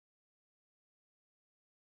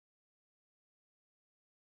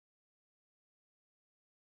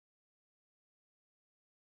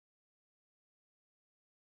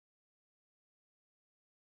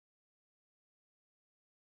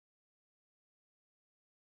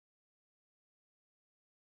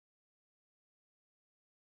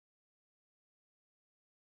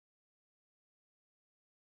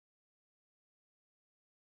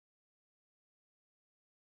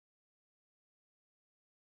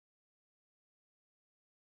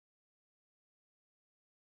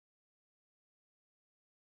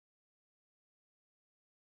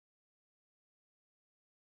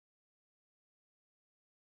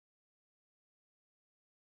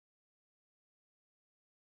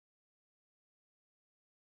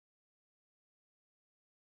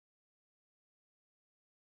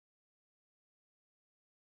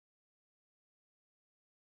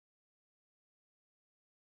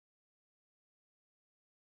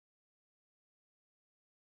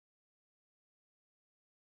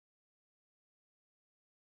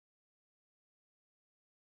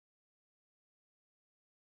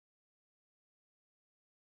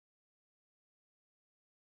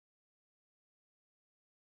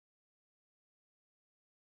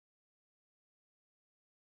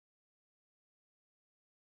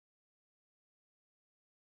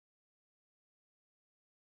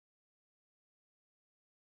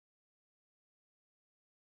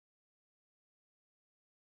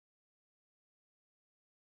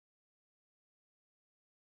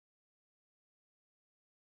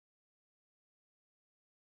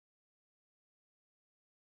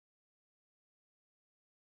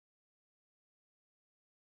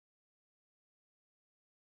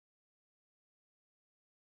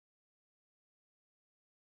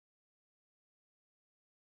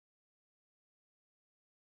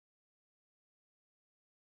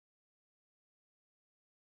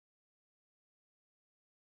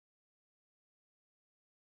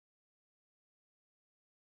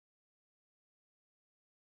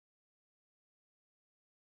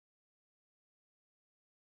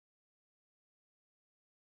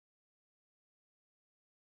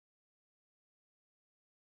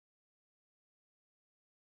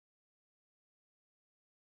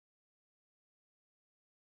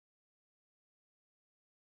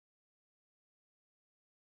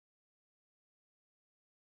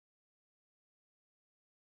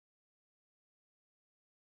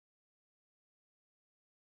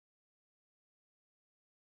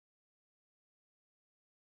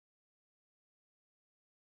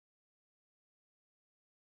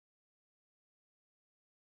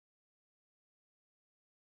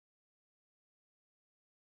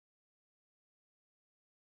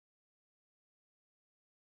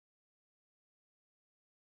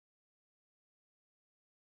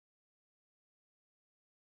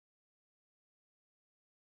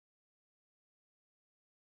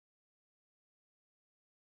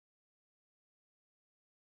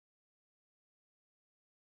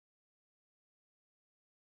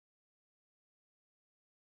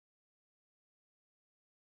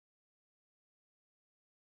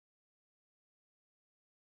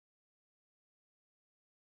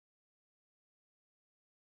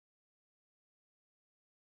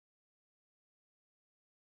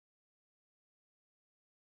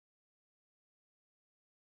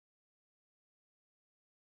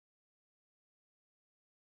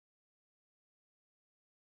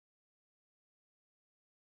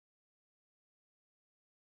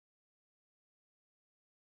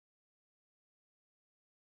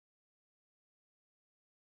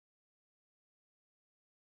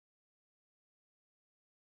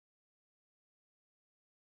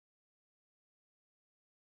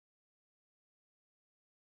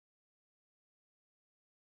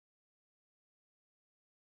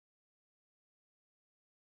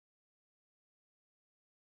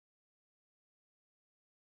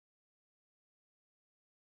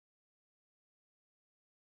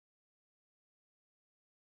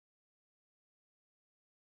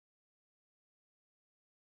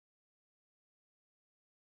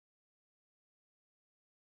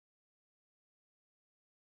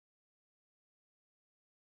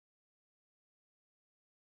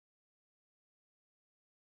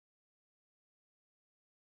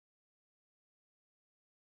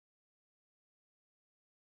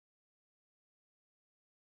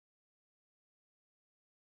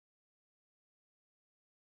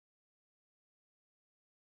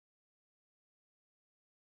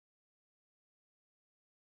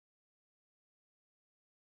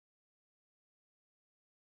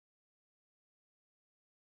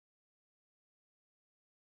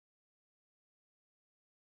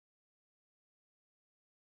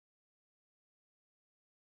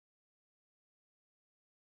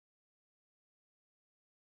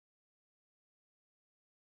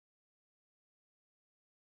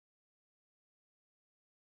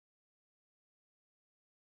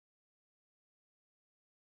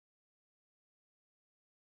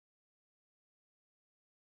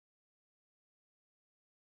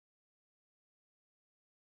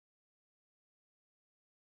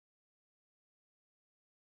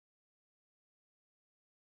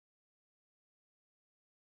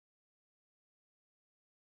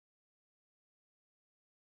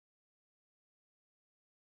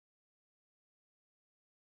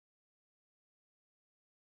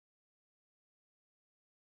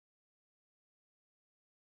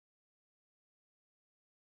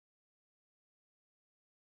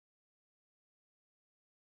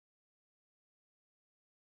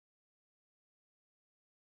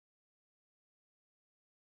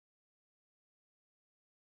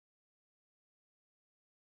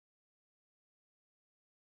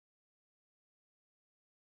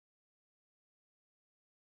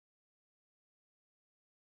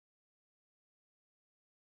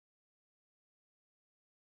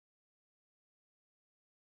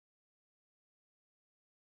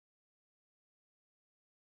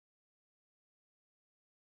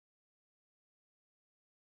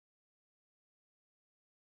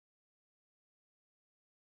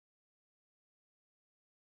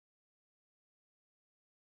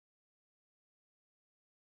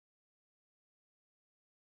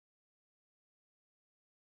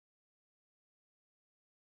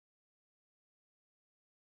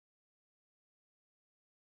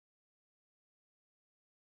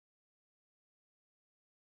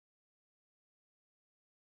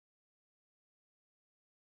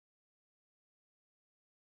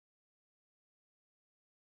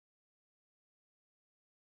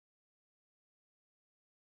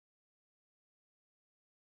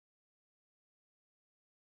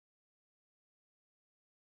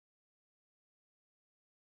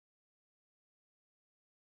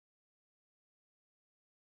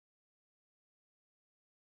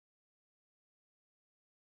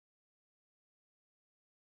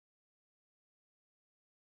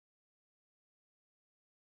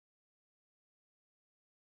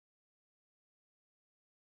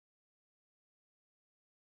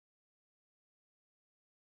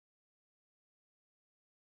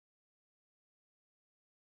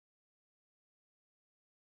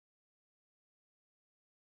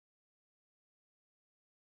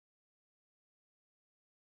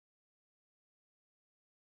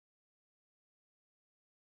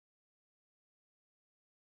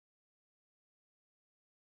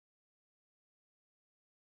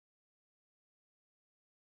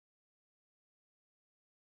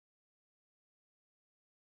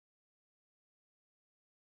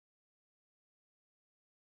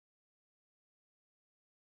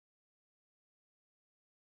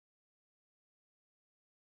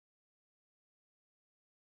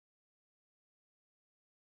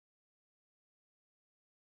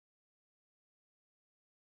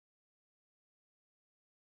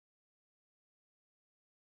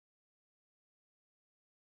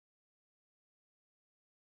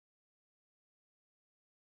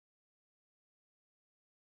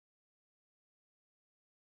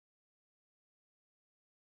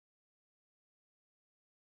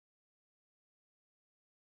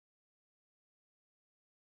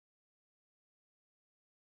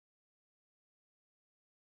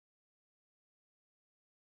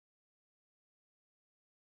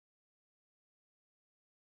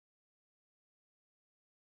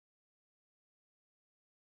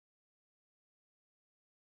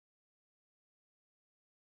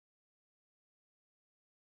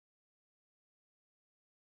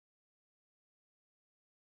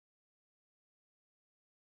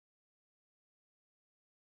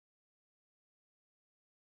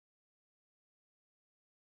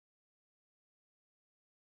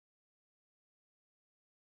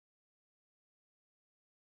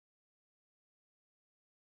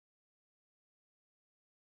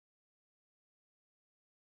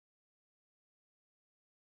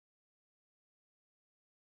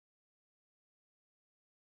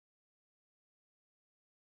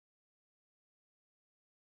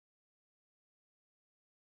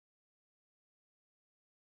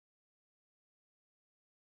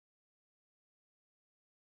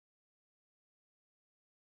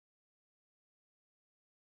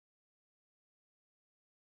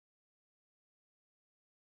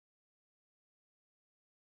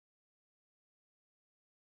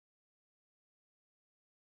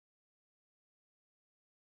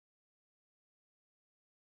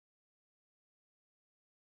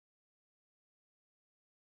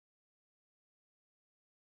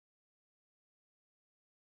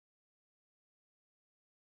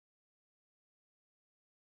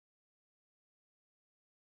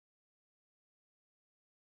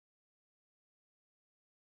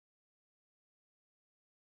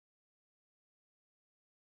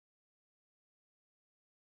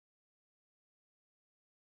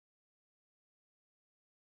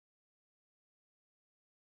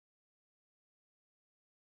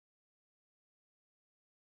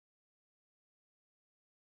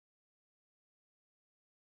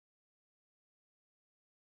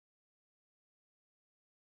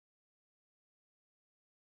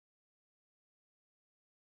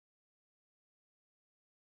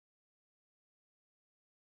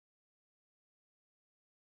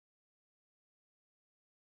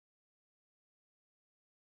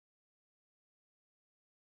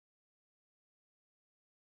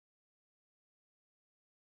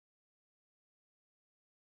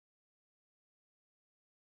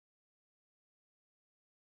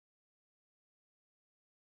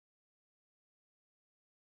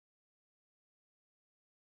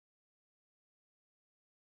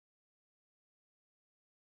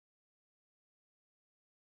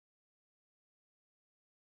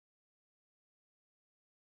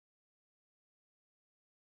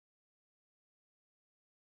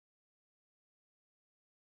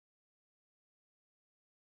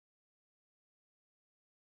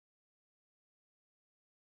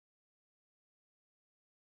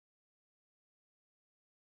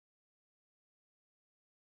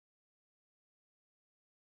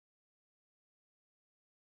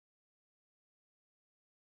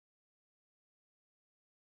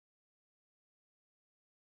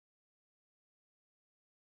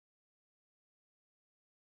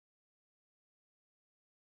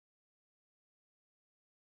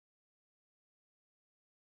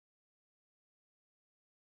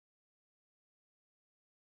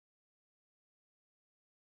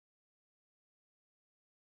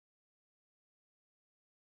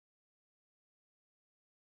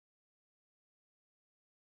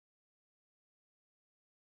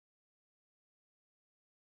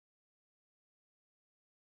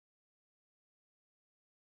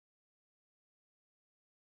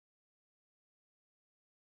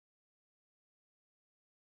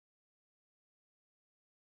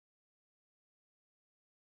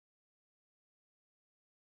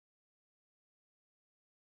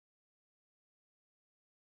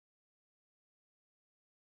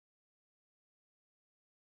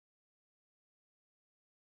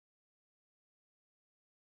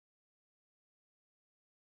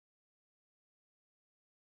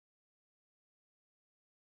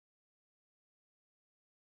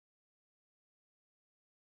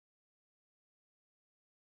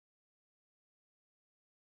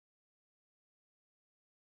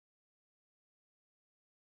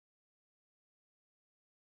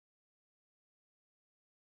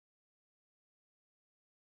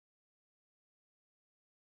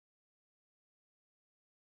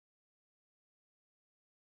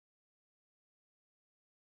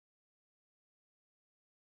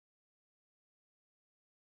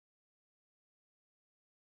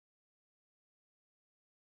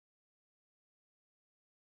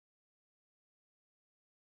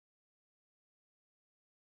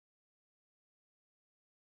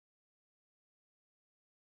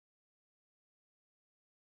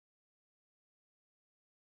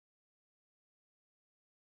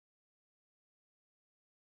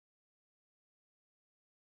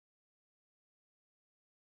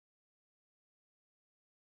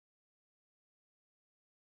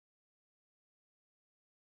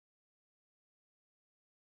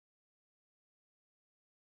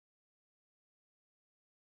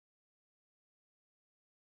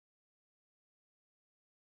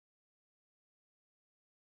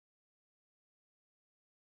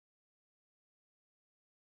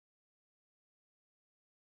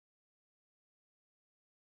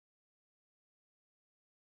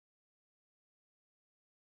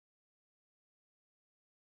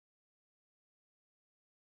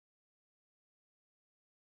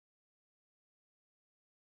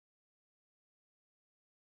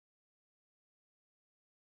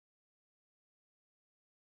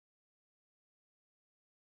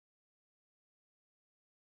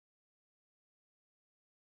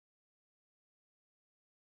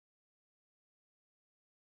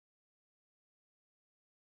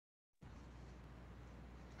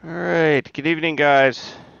All right. Good evening,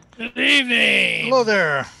 guys. Good evening. Hello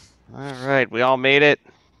there. All right. We all made it.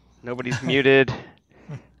 Nobody's muted.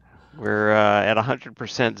 We're at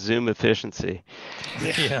 100% Zoom efficiency.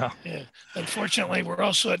 Yeah, Yeah, yeah. Unfortunately, we're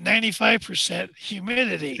also at 95%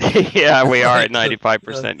 humidity. Yeah, we are at right.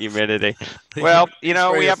 95% humidity. The Well, humidity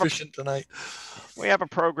is we very have a efficient tonight.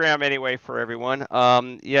 program anyway for everyone.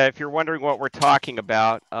 Yeah, if you're wondering what we're talking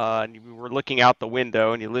about, and you were looking out the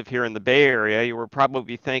window and you live here in the Bay Area, you were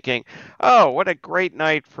probably thinking, "Oh, what a great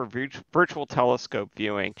night for virtual telescope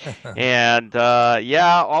viewing." And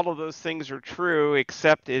yeah, all of those things are true,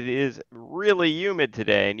 except it is really humid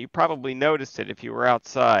today, and you probably noticed it if you were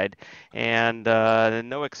outside. And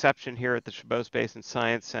no exception here at the Chabot Space and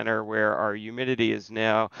Science Center, where our humidity is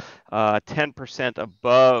now 10%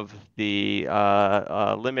 above the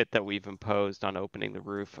limit that we've imposed on opening the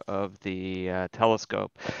roof of the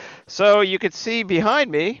telescope. So you can see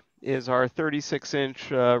behind me is our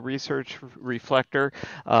 36-inch research reflector,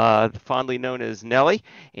 fondly known as Nellie,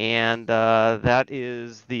 and that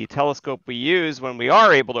is the telescope we use when we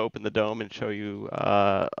are able to open the dome and show you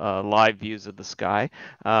live views of the sky.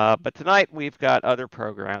 But tonight we've got other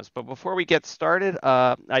programs. But before we get started,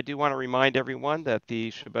 I do want to remind everyone that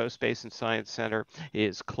the Chabot Space and Science Center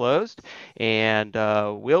is closed and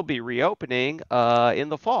will be reopening in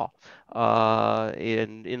the fall.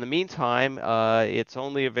 In the meantime, it's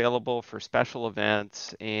only available for special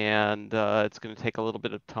events, and it's going to take a little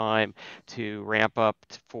bit of time to ramp up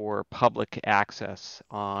for public access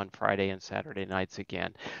on Friday and Saturday nights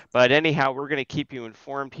again. But anyhow, we're going to keep you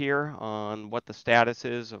informed here on what the status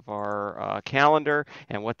is of our calendar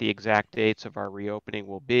and what the exact dates of our reopening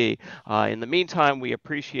will be. In the meantime, we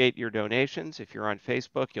appreciate your donations. If you're on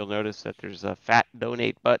Facebook, you'll notice that there's a fat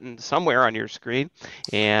donate button somewhere on your screen.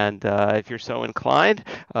 And if you're so inclined,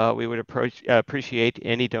 we would appreciate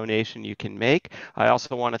any donation you can make. I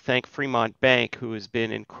also want to thank Fremont Bank, who has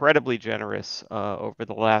been incredibly generous over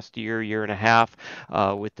the last year and a half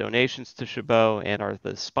with donations to Chabot and are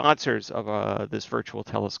the sponsors of this virtual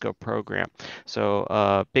telescope program.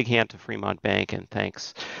 So big hand to Fremont Bank and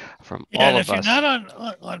thanks from Yeah, all and of if you're us. not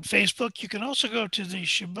on Facebook, you can also go to the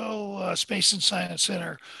Chabot Space and Science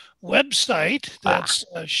Center website. Ah, That's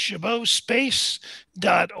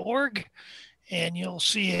chabotspace.org, and you'll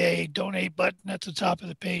see a donate button at the top of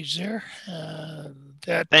the page there.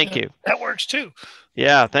 thank you. That works too.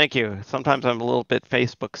 Yeah, thank you. Sometimes I'm a little bit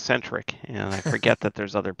Facebook centric and I forget that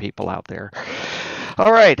there's other people out there.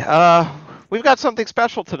 All right, we've got something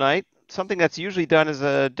special tonight. Something that's usually done as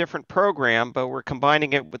a different program, but we're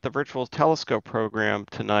combining it with the virtual telescope program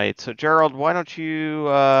tonight. So, Gerald, why don't you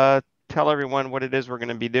tell everyone what it is we're going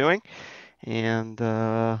to be doing? And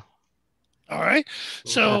All right.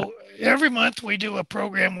 yeah. So every month we do a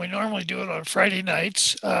program. We normally do it on Friday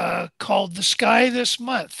nights called The Sky This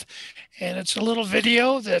Month. And it's a little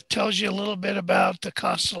video that tells you a little bit about the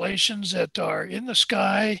constellations that are in the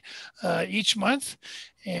sky each month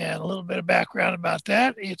and a little bit of background about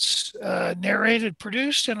that. It's narrated,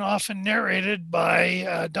 produced, and often narrated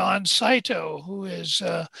by Don Saito, who is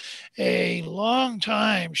a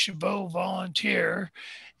longtime Chabot volunteer,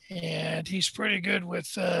 and he's pretty good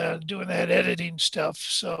with doing that editing stuff.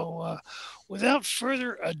 So, without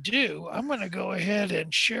further ado, I'm going to go ahead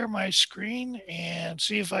and share my screen and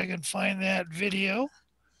see if I can find that video.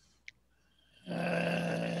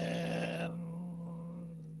 And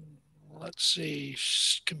let's see,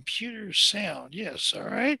 computer sound. Yes, all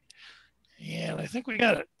right. And I think we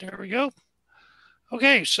got it. There we go.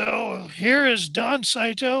 Okay, so here is Don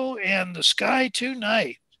Saito and the Sky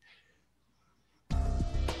Tonight.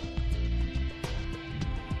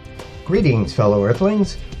 Greetings, fellow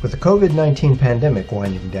Earthlings! With the COVID-19 pandemic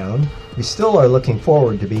winding down, we still are looking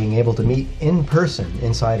forward to being able to meet in person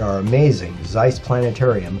inside our amazing Zeiss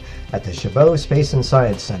Planetarium at the Chabot Space and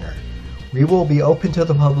Science Center. We will be open to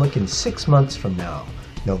the public in 6 months from now,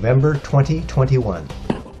 November 2021.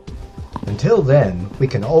 Until then, we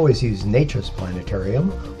can always use Nature's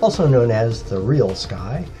Planetarium, also known as the real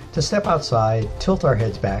sky, to step outside, tilt our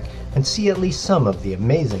heads back, and see at least some of the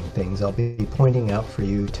amazing things I'll be pointing out for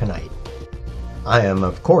you tonight. I am,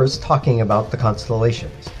 of course, talking about the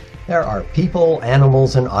constellations. There are people,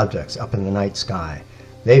 animals, and objects up in the night sky.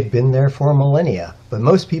 They've been there for millennia, but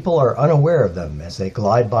most people are unaware of them as they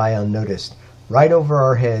glide by unnoticed, right over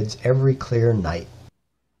our heads every clear night.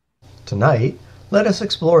 Tonight, let us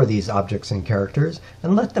explore these objects and characters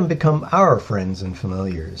and let them become our friends and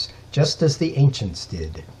familiars, just as the ancients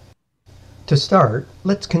did. To start,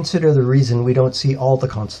 let's consider the reason we don't see all the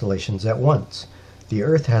constellations at once. The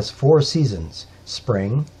Earth has 4 seasons: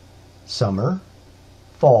 spring, summer,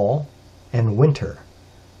 fall, and winter.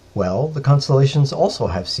 Well, the constellations also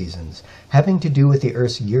have seasons, having to do with the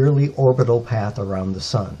Earth's yearly orbital path around the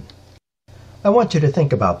Sun. I want you to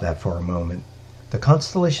think about that for a moment. The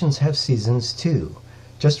constellations have seasons too.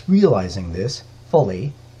 Just realizing this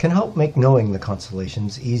fully can help make knowing the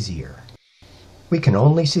constellations easier. We can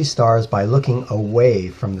only see stars by looking away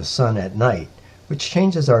from the Sun at night, which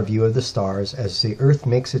changes our view of the stars as the Earth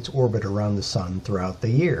makes its orbit around the Sun throughout the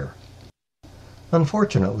year.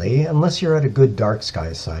 Unfortunately, unless you're at a good dark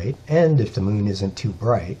sky site, and if the moon isn't too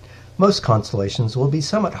bright, most constellations will be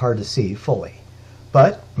somewhat hard to see fully.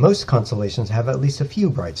 But most constellations have at least a few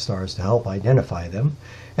bright stars to help identify them,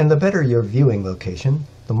 and the better your viewing location,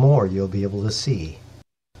 the more you'll be able to see.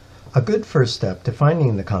 A good first step to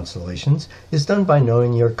finding the constellations is done by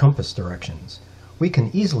knowing your compass directions. We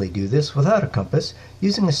can easily do this without a compass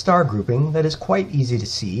using a star grouping that is quite easy to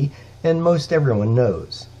see and most everyone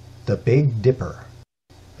knows. The Big Dipper.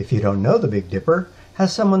 If you don't know the Big Dipper,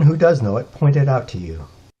 have someone who does know it point it out to you.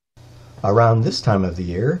 Around this time of the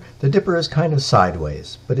year, the Dipper is kind of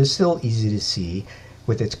sideways, but is still easy to see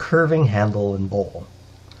with its curving handle and bowl.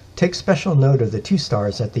 Take special note of the two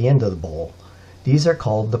stars at the end of the bowl. These are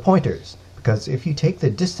called the pointers, because if you take the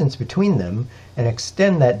distance between them and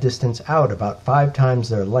extend that distance out about 5 times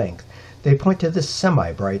their length, they point to this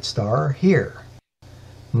semi-bright star here.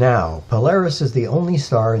 Now, Polaris is the only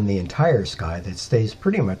star in the entire sky that stays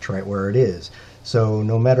pretty much right where it is, so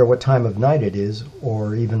no matter what time of night it is,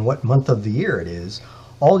 or even what month of the year it is,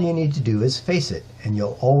 all you need to do is face it, and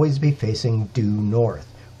you'll always be facing due north,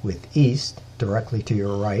 with east directly to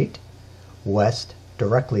your right, west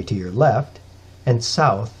directly to your left, and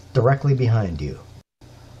south directly behind you.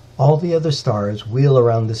 All the other stars wheel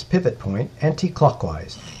around this pivot point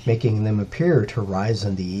anti-clockwise, making them appear to rise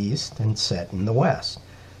in the east and set in the west.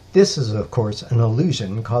 This is, of course, an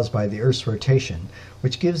illusion caused by the Earth's rotation,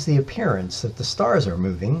 which gives the appearance that the stars are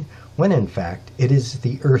moving, when in fact it is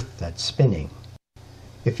the Earth that's spinning.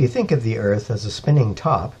 If you think of the Earth as a spinning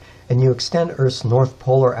top, and you extend Earth's north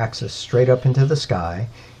polar axis straight up into the sky,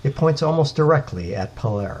 it points almost directly at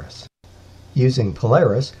Polaris. Using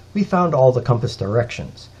Polaris, we found all the compass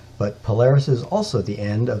directions, but Polaris is also the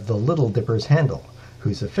end of the Little Dipper's handle,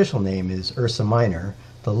 whose official name is Ursa Minor,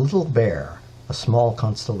 the Little Bear, a small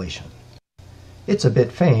constellation. It's a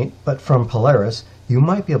bit faint, but from Polaris, you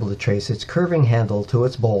might be able to trace its curving handle to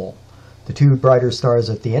its bowl. The two brighter stars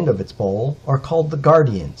at the end of its bowl are called the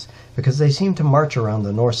Guardians, because they seem to march around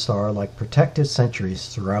the North Star like protective sentries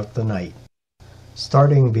throughout the night.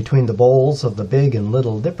 Starting between the bowls of the Big and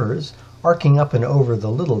Little Dippers, arcing up and over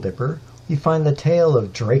the Little Dipper, we find the tail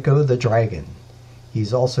of Draco the Dragon.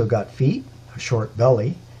 He's also got feet, a short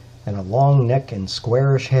belly, and a long neck and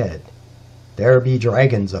squarish head. There be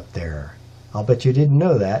dragons up there. I'll bet you didn't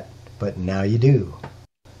know that, but now you do.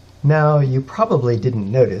 Now, you probably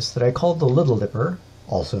didn't notice that I called the Little Dipper,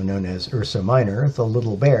 also known as Ursa Minor, the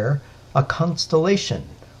Little Bear, a constellation,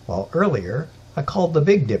 while earlier I called the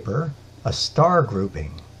Big Dipper a star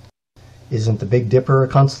grouping. Isn't the Big Dipper a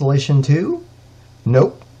constellation too?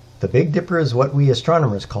 Nope. The Big Dipper is what we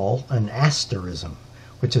astronomers call an asterism,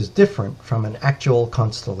 which is different from an actual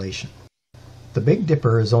constellation. The Big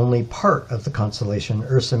Dipper is only part of the constellation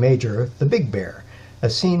Ursa Major, the Big Bear,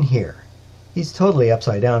 as seen here. He's totally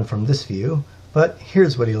upside down from this view, but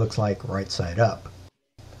here's what he looks like right side up.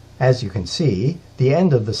 As you can see, the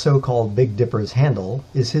end of the so-called Big Dipper's handle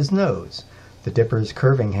is his nose. The Dipper's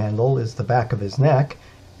curving handle is the back of his neck,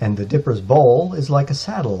 and the Dipper's bowl is like a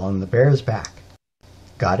saddle on the bear's back.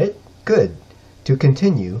 Got it? Good. To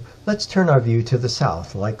continue, let's turn our view to the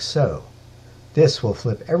south, like so. This will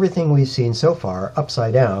flip everything we've seen so far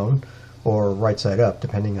upside down, or right side up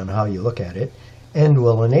depending on how you look at it, and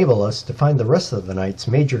will enable us to find the rest of the night's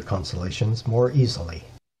major constellations more easily.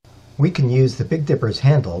 We can use the Big Dipper's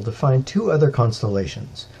handle to find two other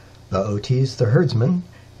constellations, Boötes the Herdsman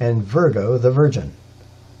and Virgo the Virgin.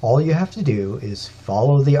 All you have to do is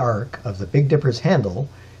follow the arc of the Big Dipper's handle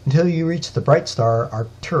until you reach the bright star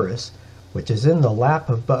Arcturus, which is in the lap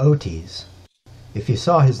of Boötes. If you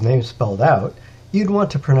saw his name spelled out, you'd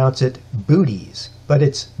want to pronounce it Booties, but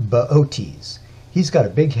it's Boötes. He's got a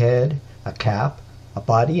big head, a cap, a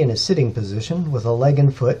body in a sitting position with a leg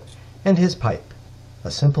and foot, and his pipe.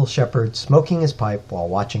 A simple shepherd smoking his pipe while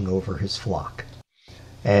watching over his flock.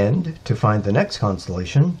 And to find the next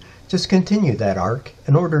constellation, just continue that arc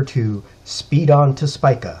in order to speed on to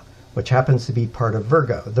Spica, which happens to be part of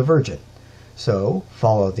Virgo, the Virgin. So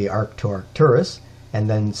follow the arc to Arcturus, and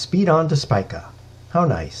then speed on to Spica. How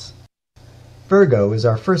nice. Virgo is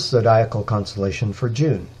our first zodiacal constellation for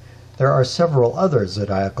June. There are several other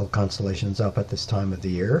zodiacal constellations up at this time of the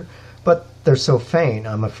year, but they're so faint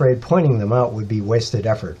I'm afraid pointing them out would be wasted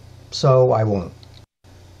effort, so I won't.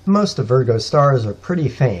 Most of Virgo's stars are pretty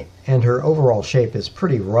faint, and her overall shape is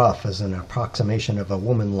pretty rough as an approximation of a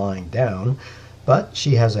woman lying down, but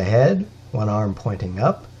she has a head, one arm pointing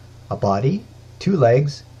up, a body, two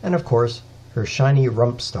legs, and of course her shiny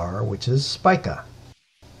rump star, which is Spica.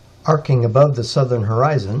 Arcing above the southern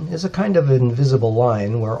horizon is a kind of invisible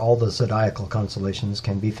line where all the zodiacal constellations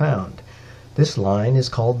can be found. This line is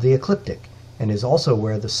called the ecliptic, and is also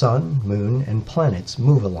where the sun, moon, and planets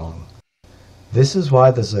move along. This is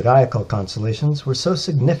why the zodiacal constellations were so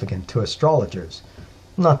significant to astrologers.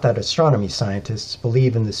 Not that astronomy scientists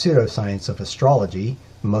believe in the pseudoscience of astrology,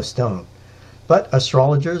 most don't, but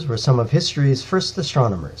astrologers were some of history's first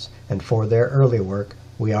astronomers, and for their early work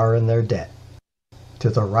we are in their debt. To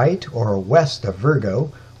the right or west of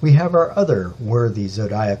Virgo, we have our other worthy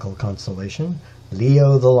zodiacal constellation,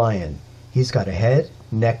 Leo the Lion. He's got a head,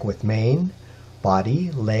 neck with mane, body,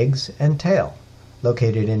 legs, and tail.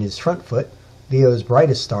 Located in his front foot, Leo's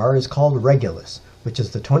brightest star is called Regulus, which is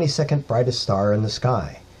the 22nd brightest star in the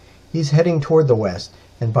sky. He's heading toward the west,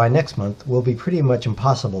 and by next month will be pretty much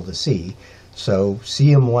impossible to see, so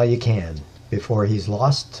see him while you can, before he's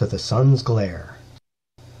lost to the sun's glare.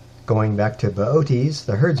 Going back to Boötes,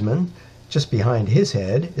 the herdsman, just behind his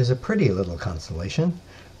head is a pretty little constellation,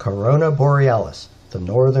 Corona Borealis, the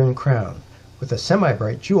northern crown, with a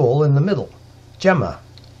semi-bright jewel in the middle, Gemma.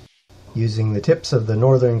 Using the tips of the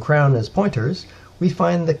northern crown as pointers, we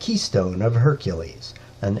find the keystone of Hercules,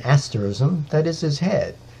 an asterism that is his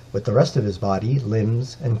head, with the rest of his body,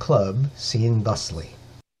 limbs, and club seen thusly.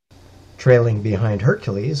 Trailing behind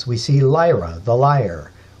Hercules, we see Lyra, the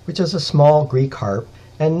lyre, which is a small Greek harp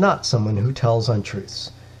and not someone who tells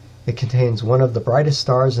untruths. It contains one of the brightest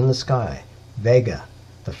stars in the sky, Vega,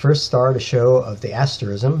 the first star to show of the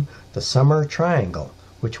asterism, the summer triangle,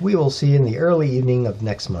 which we will see in the early evening of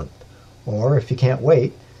next month. Or, if you can't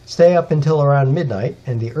wait, stay up until around midnight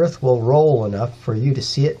and the Earth will roll enough for you to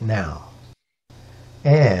see it now.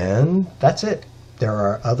 And that's it. There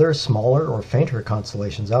are other smaller or fainter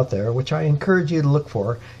constellations out there which I encourage you to look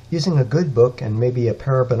for using a good book and maybe a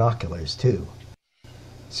pair of binoculars too.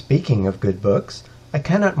 Speaking of good books, I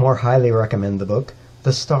cannot more highly recommend the book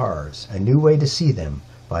The Stars, A New Way to See Them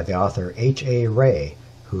by the author H.A. Rey,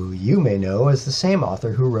 who you may know as the same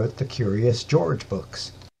author who wrote the Curious George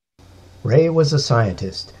books. Rey was a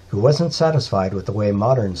scientist who wasn't satisfied with the way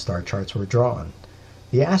modern star charts were drawn.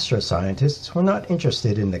 The astroscientists were not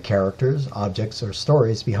interested in the characters, objects, or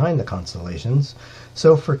stories behind the constellations,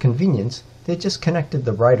 so for convenience they just connected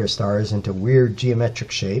the brighter stars into weird geometric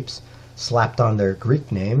shapes, slapped on their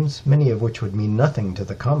Greek names, many of which would mean nothing to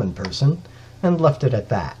the common person, and left it at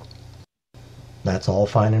that. That's all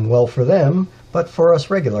fine and well for them, but for us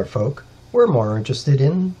regular folk, we're more interested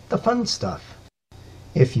in the fun stuff.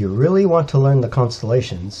 If you really want to learn the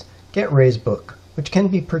constellations, get Rey's book, which can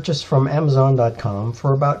be purchased from Amazon.com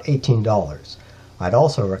for about $18. I'd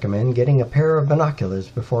also recommend getting a pair of binoculars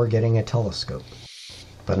before getting a telescope.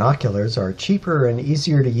 Binoculars are cheaper and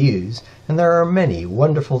easier to use, and there are many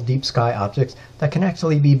wonderful deep sky objects that can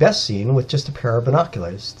actually be best seen with just a pair of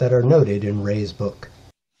binoculars that are noted in Rey's book.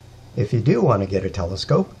 If you do want to get a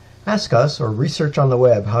telescope, ask us or research on the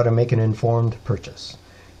web how to make an informed purchase.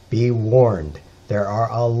 Be warned. There are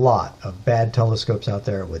a lot of bad telescopes out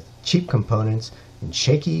there with cheap components and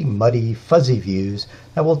shaky, muddy, fuzzy views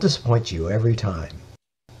that will disappoint you every time.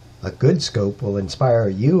 A good scope will inspire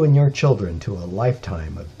you and your children to a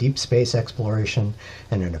lifetime of deep space exploration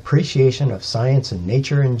and an appreciation of science and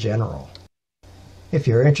nature in general. If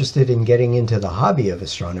you're interested in getting into the hobby of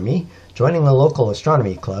astronomy, joining a local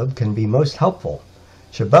astronomy club can be most helpful.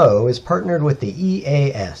 Chabot is partnered with the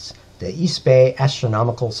EAS, the East Bay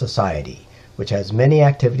Astronomical Society, which has many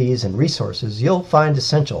activities and resources you'll find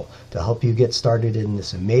essential to help you get started in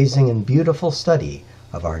this amazing and beautiful study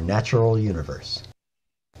of our natural universe.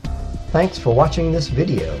 Thanks for watching this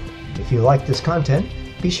video. If you like this content,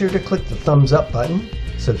 be sure to click the thumbs up button,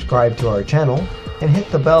 subscribe to our channel, and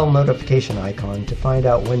hit the bell notification icon to find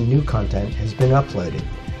out when new content has been uploaded.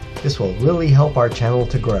 This will really help our channel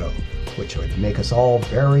to grow, which would make us all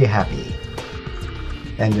very happy.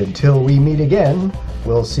 And until we meet again,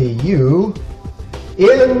 we'll see you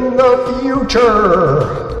in the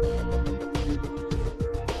future!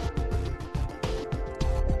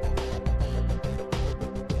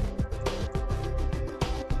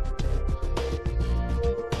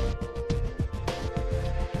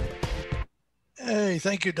 Hey,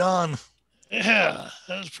 thank you, Don. Yeah,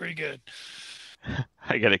 that was pretty good.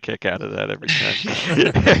 I get a kick out of that every time.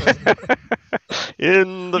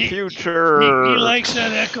 In the He, he future. likes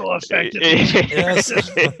that echo effect at least. Yes.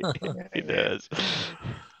 He does.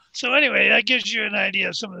 So anyway, that gives you an idea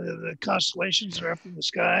of some of the constellations that are up in the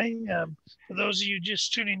sky. For those of you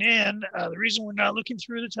just tuning in, the reason we're not looking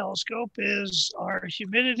through the telescope is our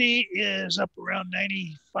humidity is up around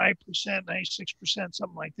 95%, 96%,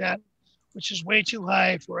 something like that, which is way too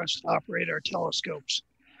high for us to operate our telescopes.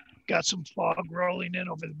 Got some fog rolling in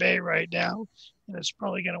over the bay right now, and it's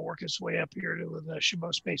probably going to work its way up here to the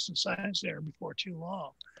Chabot Space and Science Center before too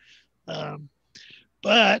long.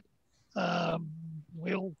 But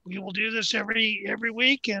we will do this every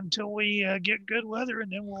week until we get good weather,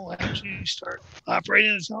 and then we'll actually start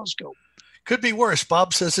operating the telescope. Could be worse.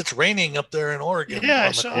 Bob says it's raining up there in Oregon,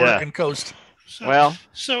 on the Oregon coast.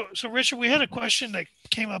 So Richard, we had a question that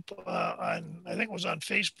came up on, I think it was on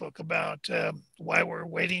Facebook, about why we're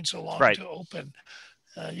waiting so long to open.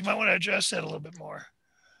 You might want to address that a little bit more.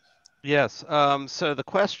 Yes. So the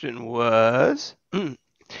question was,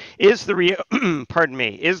 is the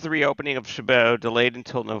reopening of Chabot delayed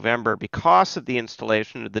until November because of the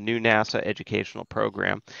installation of the new NASA educational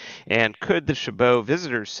program? And could the Chabot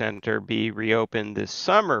Visitor Center be reopened this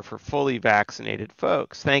summer for fully vaccinated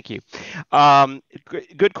folks? Thank you.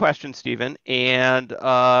 Good question, Stephen. And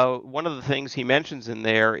one of the things he mentions in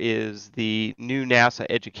there is the new NASA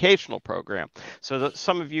educational program. So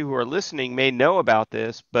some of you who are listening may know about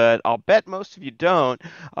this, but I'll bet most of you don't.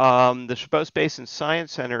 The Chabot Space and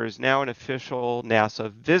Science Center is now an official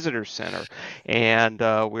NASA visitor center, and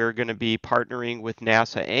we're going to be partnering with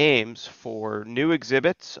NASA Ames for new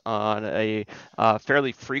exhibits on a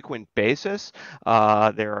fairly frequent basis.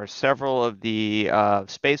 There are several of the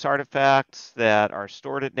space artifacts that are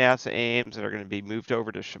stored at NASA Ames that are going to be moved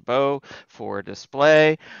over to Chabot for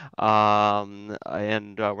display, and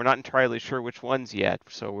we're not entirely sure which ones yet.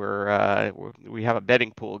 So we have a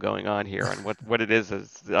betting pool going on here on what it is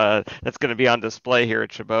that's going to be on display here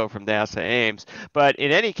at Chabot from NASA Ames. But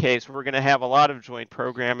in any case, we're going to have a lot of joint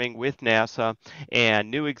programming with NASA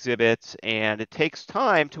and new exhibits, and it takes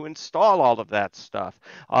time to install all of that stuff.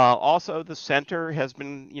 Also, the center has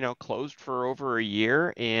been, closed for over a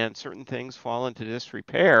year, and certain things fall into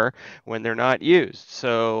disrepair when they're not used.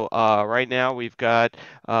 So right now we've got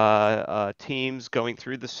teams going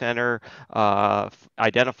through the center,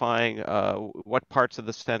 identifying what parts of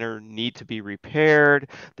the center need to be repaired.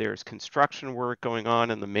 There's construction work going on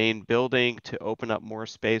in the main building to open up more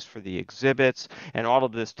space for the exhibits, and all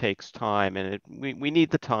of this takes time, and we need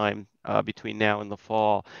the time between now and the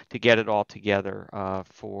fall to get it all together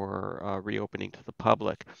for reopening to the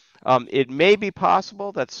public. It may be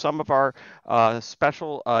possible that some of our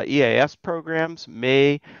special EAS programs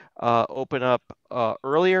may open up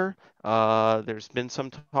earlier. There's been some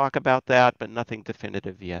talk about that, but nothing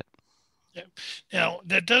definitive yet. Yeah. Now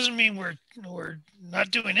that doesn't mean we're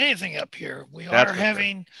not doing anything up here. We are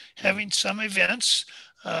having some events,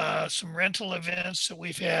 some rental events that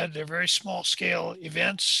we've had. They're very small scale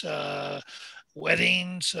events,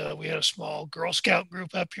 weddings. We had a small Girl Scout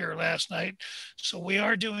group up here last night. So we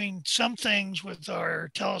are doing some things with our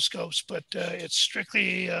telescopes, but it's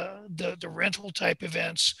strictly the rental type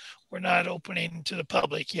events. We're not opening to the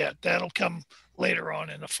public yet. That'll come later on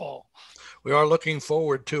in the fall. We are looking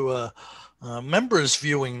forward to a members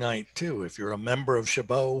viewing night too. If you're a member of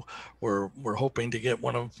Chabot, we're hoping to get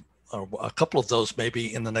one of a couple of those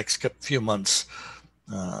maybe in the next few months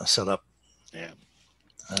set up. Yeah.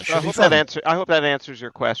 I hope that answers your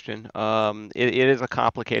question. It is a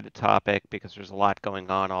complicated topic because there's a lot going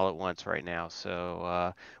on all at once right now.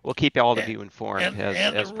 So we'll keep all of you informed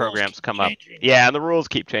as programs come up. Yeah, and the rules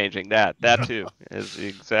keep changing. That too is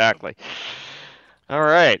exactly. All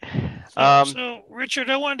right. So Richard,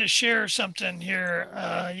 I wanted to share something here.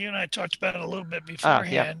 You and I talked about it a little bit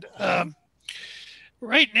beforehand.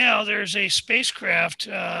 Right now, there's a spacecraft,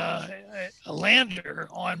 a lander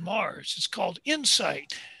on Mars. It's called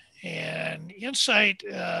InSight. And InSight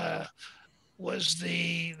was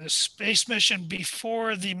the space mission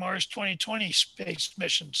before the Mars 2020 space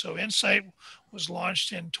mission. So InSight was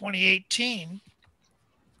launched in 2018.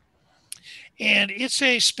 And it's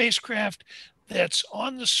a spacecraft that's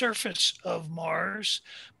on the surface of Mars,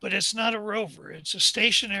 but it's not a rover. It's a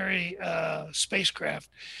stationary spacecraft.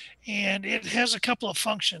 And it has a couple of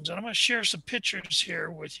functions. And I'm going to share some pictures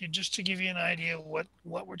here with you just to give you an idea of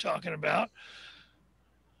what we're talking about.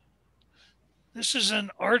 This is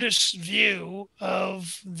an artist's view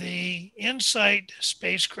of the InSight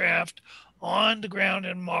spacecraft on the ground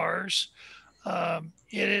in Mars.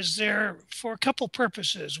 It is there for a couple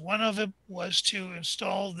purposes. One of it was to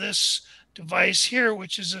install this device here,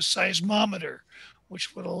 which is a seismometer,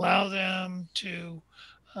 which would allow them to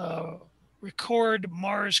record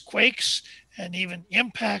Mars quakes and even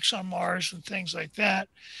impacts on Mars and things like that.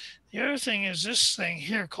 The other thing is this thing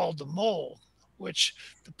here called the mole, which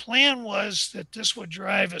the plan was that this would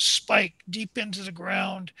drive a spike deep into the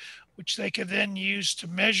ground, which they could then use to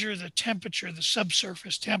measure the temperature, the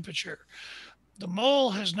subsurface temperature. The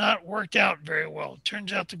mole has not worked out very well. It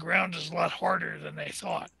turns out the ground is a lot harder than they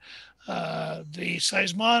thought. The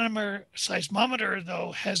seismometer,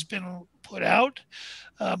 though, has been put out.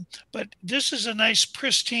 But this is a nice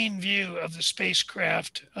pristine view of the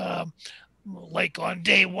spacecraft, like on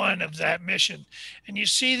day one of that mission. And you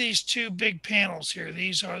see these two big panels here.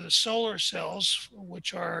 These are the solar cells,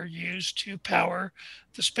 which are used to power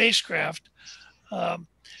the spacecraft.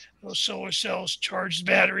 Those solar cells charge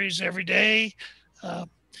batteries every day.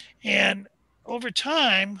 And over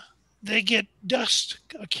time, they get dust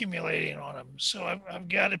accumulating on them. So I've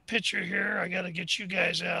got a picture here. I got to get you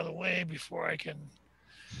guys out of the way before I can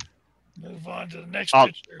move on to the next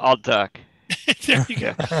picture. I'll duck. There you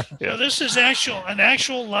go. This is an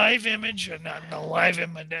actual live image, or not a live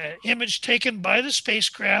image taken by the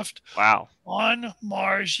spacecraft. Wow. On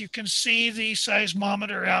Mars. You can see the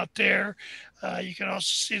seismometer out there. You can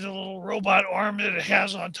also see the little robot arm that it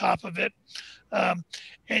has on top of it.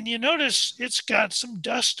 And you notice it's got some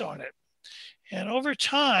dust on it. And over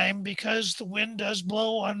time, because the wind does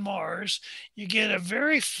blow on Mars, you get a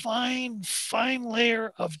very fine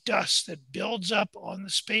layer of dust that builds up on the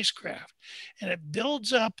spacecraft. And it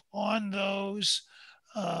builds up on those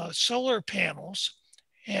solar panels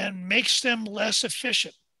and makes them less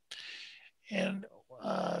efficient. And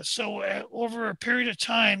so over a period of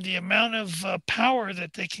time, the amount of power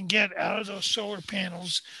that they can get out of those solar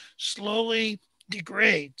panels slowly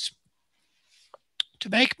degrades. To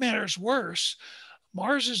make matters worse,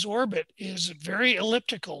 Mars's orbit is very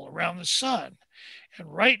elliptical around the sun.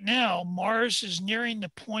 And right now, Mars is nearing the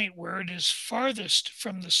point where it is farthest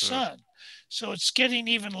from the sun. So it's getting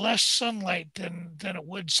even less sunlight than it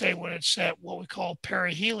would, say, when it's at what we call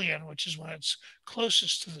perihelion, which is when it's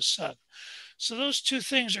closest to the sun. So those two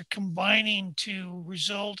things are combining to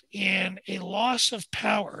result in a loss of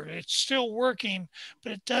power. It's still working,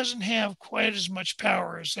 but it doesn't have quite as much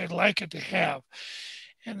power as they'd like it to have.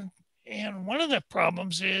 And one of the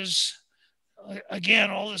problems is,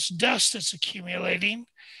 again, all this dust that's accumulating.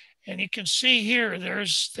 And you can see here,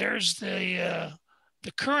 there's the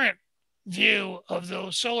current view of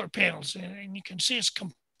those solar panels. And you can see it's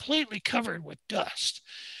completely covered with dust.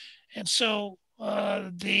 And so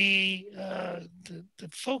the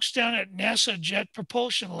folks down at NASA Jet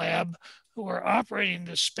Propulsion Lab who are operating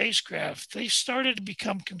the spacecraft, they started to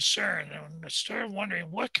become concerned and started wondering,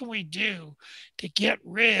 what can we do to get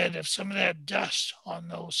rid of some of that dust on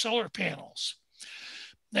those solar panels?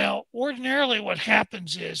 Now, ordinarily what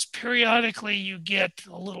happens is periodically you get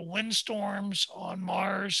little windstorms on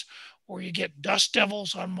Mars, or you get dust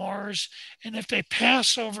devils on Mars. And if they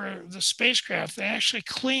pass over the spacecraft, they actually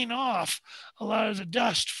clean off a lot of the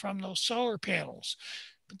dust from those solar panels.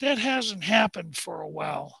 But that hasn't happened for a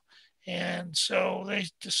while. And so they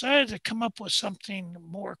decided to come up with something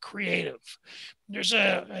more creative. There's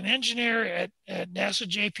an engineer at NASA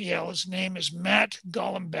JPL. His name is Matt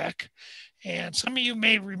Golombek. And some of you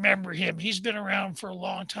may remember him. He's been around for a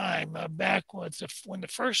long time, back when the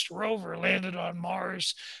first rover landed on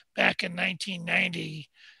Mars back in 1990,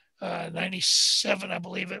 97, I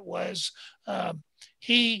believe it was.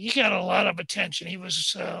 He got a lot of attention. He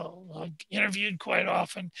was interviewed quite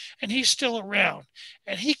often, and he's still around.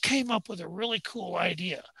 And he came up with a really cool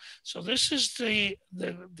idea. So this is the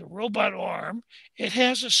robot arm. It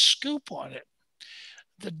has a scoop on it.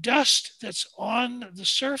 The dust that's on the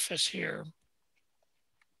surface here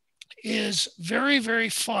is very, very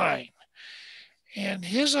fine. And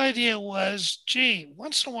his idea was, gee,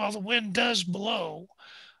 once in a while the wind does blow.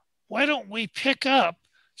 Why don't we pick up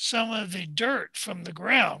some of the dirt from the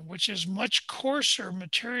ground, which is much coarser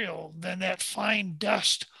material than that fine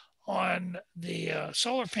dust on the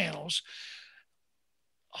solar panels,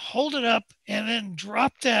 hold it up and then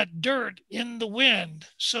drop that dirt in the wind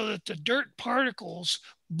so that the dirt particles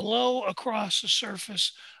blow across the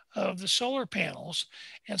surface of the solar panels,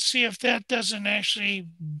 and see if that doesn't actually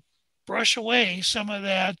brush away some of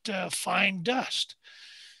that fine dust.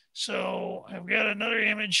 So I've got another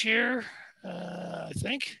image here, I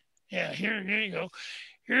think. Yeah, here you go.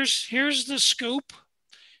 Here's the scoop.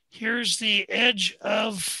 Here's the edge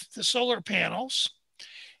of the solar panels.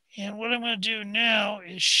 And what I'm going to do now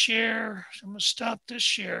is share. I'm going to stop this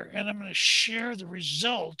share, and I'm going to share the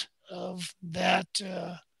result of that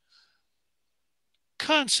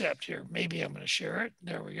concept here. Maybe I'm going to share it.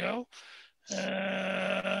 There we go. Is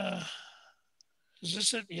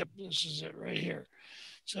this it? Yep, this is it right here.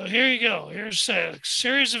 So here you go. Here's a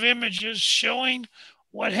series of images showing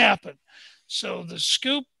what happened. So the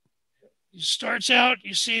scoop starts out,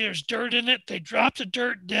 you see there's dirt in it. They drop the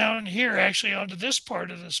dirt down here, actually onto this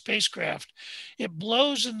part of the spacecraft. It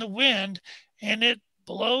blows in the wind, and it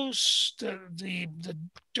blows the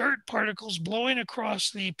dirt particles blowing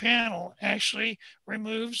across the panel actually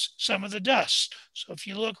removes some of the dust. So if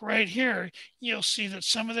you look right here, you'll see that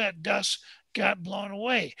some of that dust got blown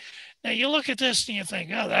away. Now you look at this and you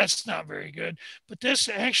think, oh, that's not very good. But this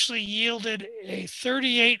actually yielded a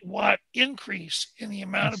 38-watt increase in the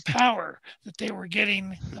amount of power that they were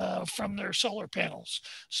getting from their solar panels.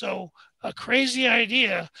 So a crazy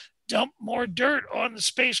idea, dump more dirt on the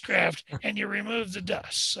spacecraft and you remove the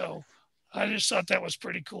dust. So I just thought that was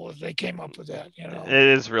pretty cool if they came up with that, you know. It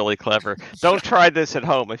is really clever. Don't try this at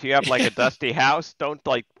home. If you have like a dusty house, don't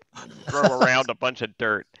like throw around a bunch of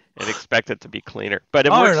dirt and expect it to be cleaner. But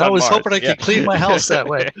it works on I was Mars. hoping I could clean my house that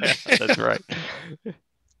way. That's right.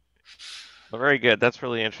 Well, very good. That's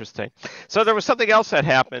really interesting. So there was something else that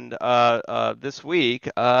happened this week.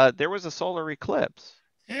 There was a solar eclipse.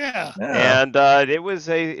 Yeah. And it was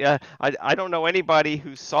I don't know anybody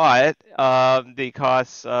who saw it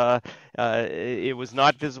because it was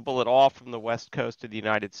not visible at all from the west coast of the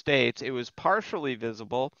United States. It was partially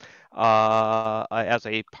visible as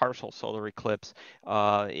a partial solar eclipse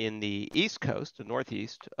in the east coast, the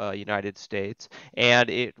northeast United States, and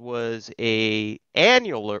it was a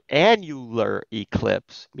annular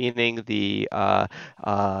eclipse, meaning the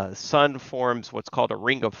sun forms what's called a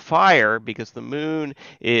ring of fire because the moon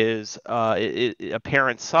is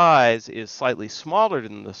apparent size is slightly smaller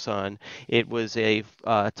than the sun. It was a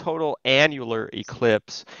total annular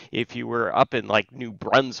eclipse if you were up in like New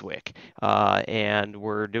Brunswick and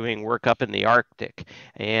were doing work up in the Arctic.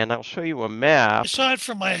 And I'll show you a map. I saw it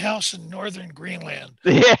from my house in northern Greenland.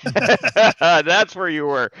 Yeah, that's where you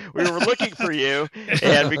were. We were looking for you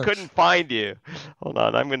and we couldn't find you. Hold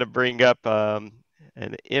on, I'm going to bring up an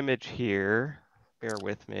image here. Bear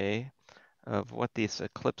with me. Of what this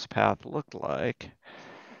eclipse path looked like.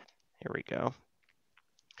 Here we go.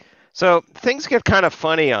 So things get kind of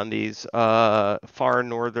funny on these far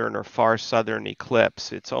northern or far southern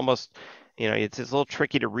eclipse. It's almost, it's a little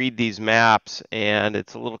tricky to read these maps, and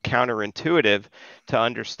it's a little counterintuitive to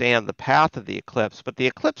understand the path of the eclipse. But the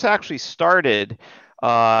eclipse actually started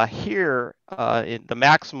here, in the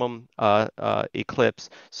maximum eclipse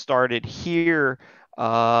started here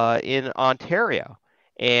in Ontario.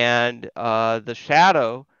 And the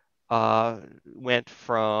shadow went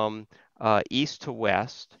from east to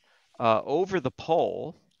west over the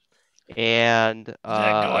pole, and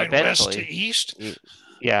going eventually, west to east.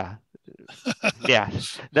 Yeah, yeah.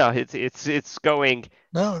 No, it's going.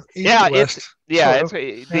 No, east Yeah, to west.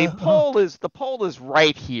 The pole is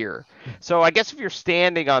right here. So I guess if you're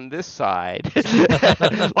standing on this side,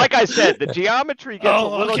 like I said, the geometry gets a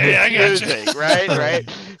little confusing, right? Right.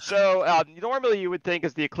 So normally you would think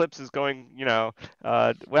as the eclipse is going,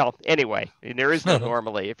 well, anyway, there is no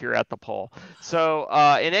normally if you're at the pole. So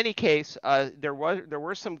in any case, there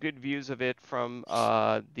were some good views of it from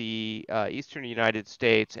the eastern United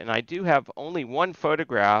States, and I do have only one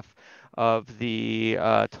photograph of the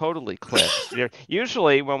total eclipse.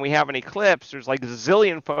 Usually when we have an eclipse, there's like a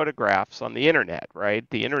zillion photographs on the internet, right?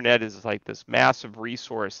 The internet is like this massive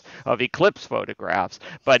resource of eclipse photographs,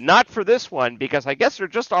 but not for this one because I guess there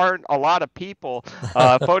just aren't a lot of people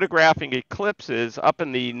photographing eclipses up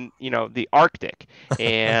in the Arctic.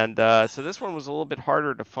 And so this one was a little bit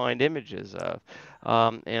harder to find images of.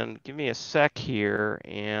 And give me a sec here,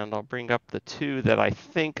 and I'll bring up the two that I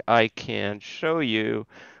think I can show you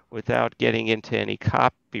without getting into any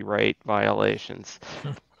copyright violations.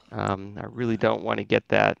 I really don't want to get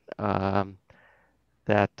that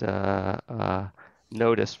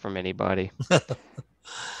notice from anybody.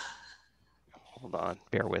 Hold on,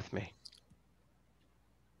 bear with me.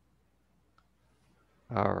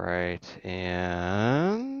 All right,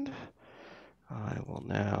 and I will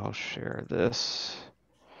now share this.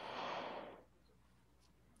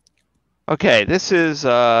 Okay, this is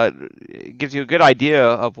gives you a good idea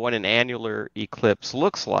of what an annular eclipse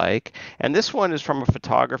looks like, and this one is from a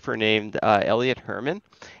photographer named Elliot Herman,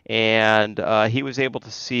 and he was able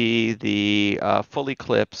to see the full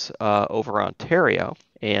eclipse over Ontario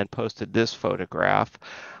and posted this photograph,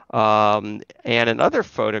 and another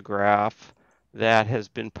photograph that has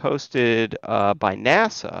been posted by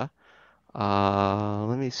NASA.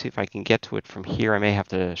 Let me see if I can get to it from here. I may have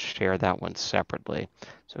to share that one separately.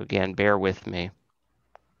 So again, bear with me. I'm going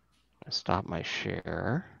to stop my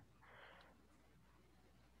share.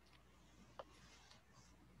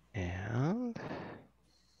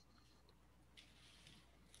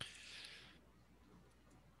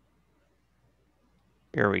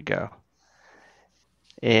 Here we go.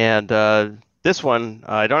 And this one,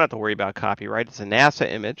 I don't have to worry about copyright. It's a NASA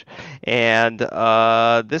image. And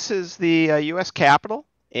this is the U.S. Capitol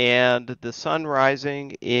and the sun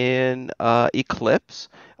rising in eclipse.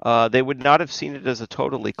 They would not have seen it as a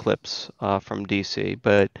total eclipse from DC,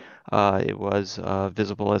 but it was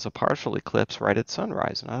visible as a partial eclipse right at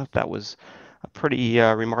sunrise. And I thought that was a pretty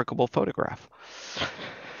remarkable photograph.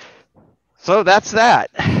 So that's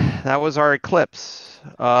that. That was our eclipse.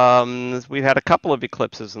 We've had a couple of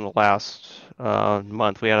eclipses in the last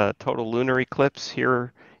month. We had a total lunar eclipse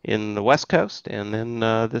here in the West Coast, and then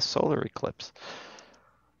this solar eclipse.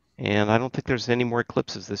 And I don't think there's any more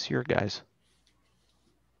eclipses this year, guys.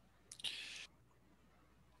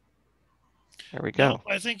 There we go. No,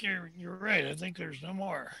 I think you're right. I think there's no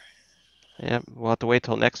more. Yeah, we'll have to wait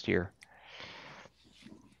till next year.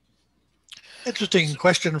 Interesting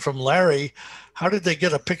question from Larry. How did they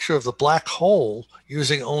get a picture of the black hole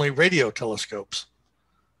using only radio telescopes?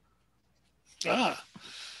 The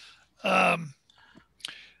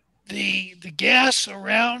gas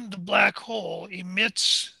around the black hole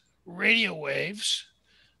emits radio waves,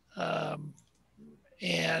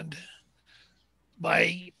 and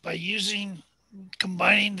by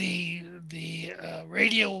combining the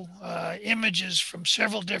radio images from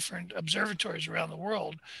several different observatories around the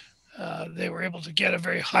world, they were able to get a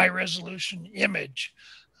very high resolution image.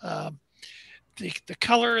 The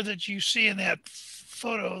color that you see in that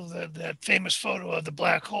photo, that famous photo of the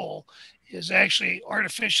black hole, is actually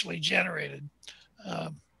artificially generated.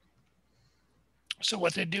 So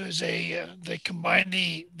what they do is they combine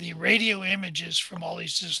the radio images from all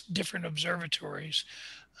these different observatories,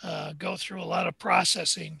 go through a lot of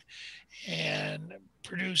processing, and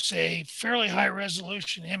produce a fairly high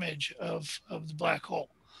resolution image of the black hole.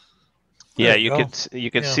 Yeah, you could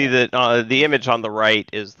see that the image on the right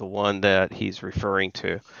is the one that he's referring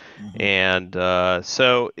to. Mm-hmm. And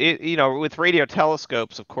so, with radio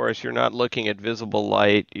telescopes, of course, you're not looking at visible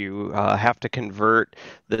light. You have to convert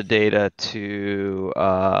the data to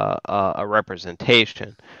a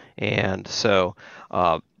representation. And so,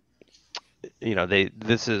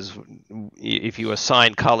 this is if you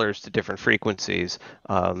assign colors to different frequencies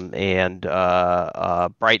and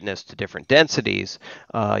brightness to different densities,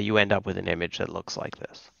 you end up with an image that looks like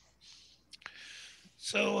this.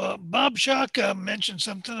 So Bob Schock mentioned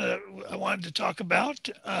something that I wanted to talk about.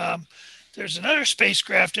 There's another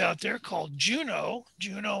spacecraft out there called Juno.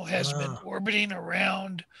 Juno has been orbiting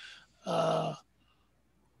around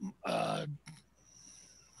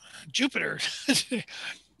Jupiter.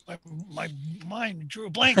 My mind drew a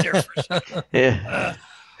blank there for a second. Yeah.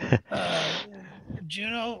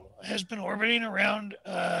 Juno has been orbiting around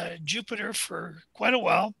Jupiter for quite a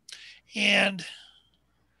while, and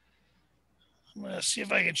I'm going to see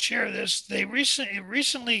if I can share this. They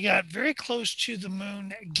recently got very close to the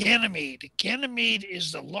moon Ganymede. Ganymede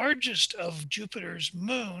is the largest of Jupiter's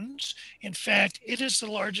moons. In fact, it is the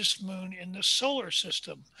largest moon in the solar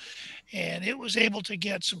system. And it was able to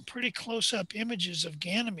get some pretty close-up images of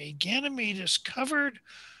Ganymede. Ganymede is covered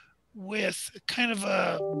with kind of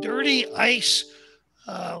a dirty ice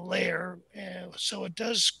layer. So it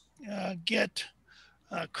does get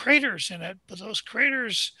craters in it, but those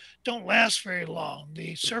craters don't last very long.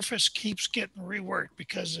 The surface keeps getting reworked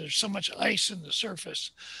because there's so much ice in the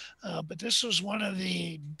surface. But this was one of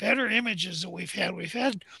the better images that we've had. We've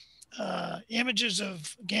had images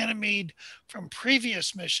of Ganymede from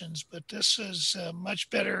previous missions, but this is a much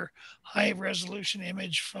better high resolution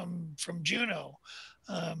image from Juno.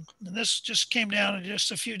 And this just came down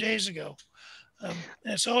just a few days ago. And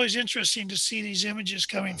it's always interesting to see these images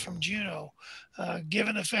coming from Juno,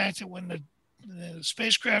 given the fact that when the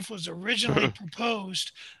spacecraft was originally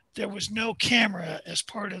proposed, there was no camera as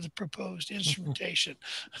part of the proposed instrumentation.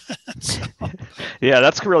 So, yeah,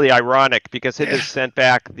 that's really ironic because it has sent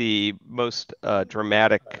back the most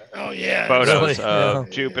dramatic photos of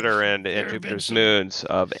Jupiter and Jupiter's moons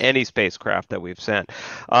of any spacecraft that we've sent.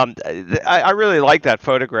 I really like that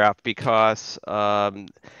photograph because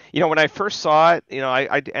when I first saw it,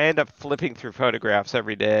 I end up flipping through photographs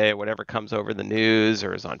every day, whatever comes over the news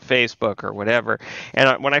or is on Facebook or whatever.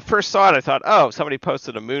 And when I first saw it, I thought, oh, somebody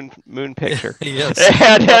posted a moon picture. Yes.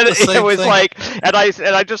 And it was like, and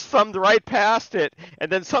I just thumbed right past it,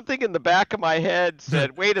 and then something in the back of my head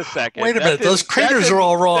said, wait a second. Wait a minute, those craters are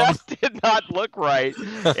all wrong. That did not look right.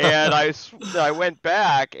 And I went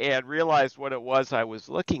back and realized what it was I was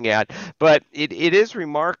looking at. But it is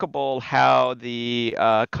remarkable how the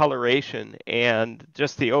coloration and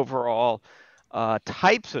just the overall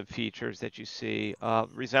types of features that you see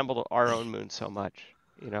resemble our own moon so much.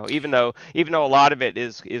 Even though a lot of it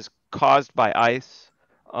is caused by ice,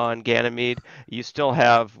 on Ganymede. You still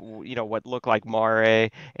have, what look like mare,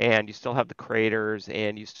 and you still have the craters,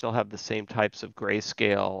 and you still have the same types of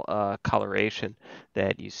grayscale coloration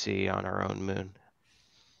that you see on our own moon.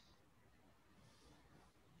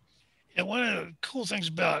 And one of the cool things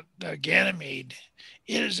about Ganymede,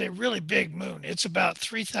 it is a really big moon. It's about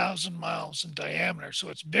 3,000 miles in diameter, so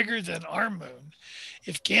it's bigger than our moon.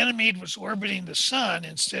 If Ganymede was orbiting the sun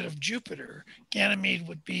instead of Jupiter, Ganymede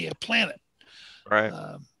would be a planet. Right.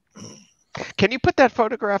 Can you put that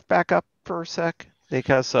photograph back up for a sec?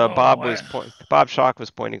 Because Bob Schock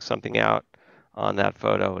was pointing something out on that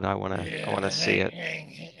photo, and I want to see it.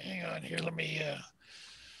 Hang on here. Let me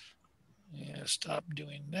stop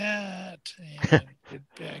doing that and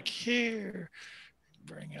get back here.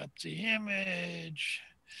 Bring up the image.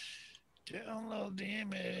 Download the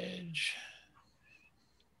image.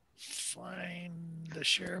 Find the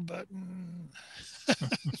share button.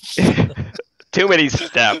 Too many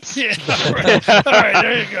steps. Yeah, all right,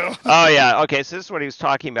 there you go. Oh yeah, okay. So this is what he was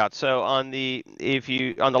talking about. So on the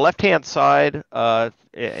left-hand side,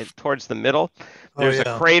 towards the middle, there's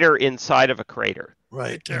a crater inside of a crater.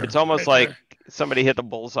 Right there. It's almost like somebody hit the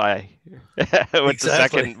bullseye with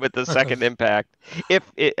the second impact.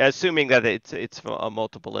 Assuming that it's a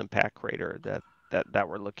multiple impact crater that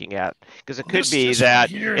we're looking at, because it could be that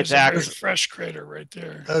it's actually a fresh crater right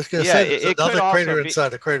there. I was going to say there's another crater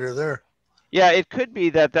inside a crater there. Yeah, it could be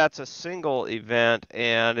that that's a single event,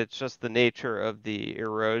 and it's just the nature of the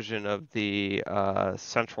erosion of the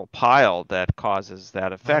central pile that causes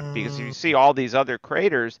that effect. Because you see all these other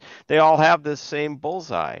craters, they all have this same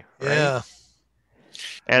bullseye, right? Yeah.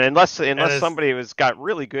 And unless somebody has got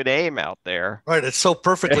really good aim out there, right? It's so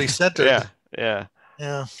perfectly centered. Yeah.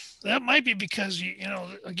 That might be because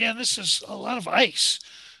again, this is a lot of ice,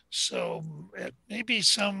 so it may be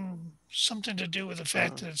something to do with the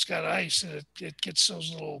fact that it's got ice and it gets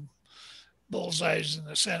those little bullseyes in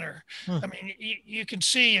the center. I mean, you can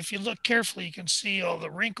see, if you look carefully, you can see all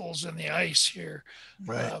the wrinkles in the ice here.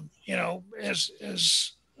 Right. As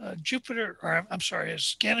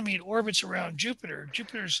Ganymede orbits around Jupiter,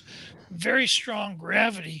 Jupiter's very strong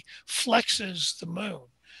gravity flexes the moon.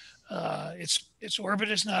 Its orbit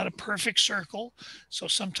is not a perfect circle, so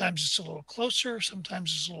sometimes it's a little closer,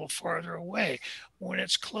 sometimes it's a little farther away. When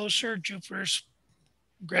it's closer, Jupiter's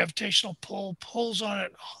gravitational pull pulls on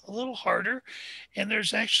it a little harder, and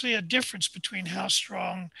there's actually a difference between how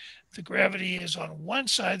strong the gravity is on one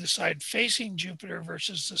side, the side facing Jupiter,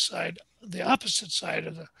 versus the opposite side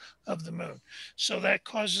of the moon. So that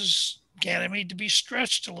causes Ganymede to be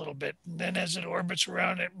stretched a little bit. And then as it orbits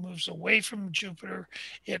around, it moves away from Jupiter,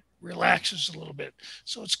 it relaxes a little bit.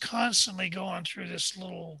 So it's constantly going through this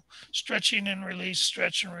little stretching and release,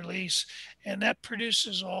 stretch and release. And that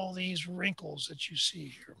produces all these wrinkles that you see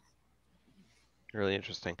here. Really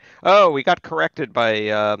interesting. Oh, we got corrected by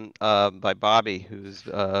Bobby, who's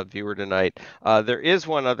a viewer tonight. There is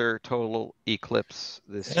one other total eclipse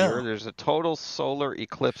this year. There's a total solar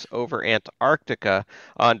eclipse over Antarctica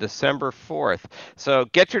on December 4th. So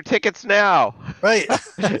get your tickets now. Right.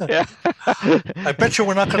 Yeah. I bet you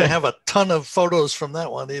we're not going to have a ton of photos from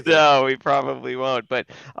that one either. No, we probably won't. But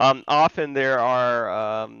often there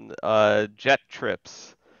are jet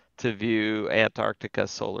trips to view Antarctica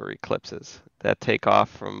solar eclipses that take off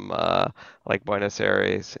from like Buenos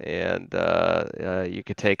Aires, and you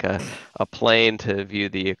could take a plane to view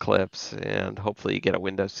the eclipse, and hopefully you get a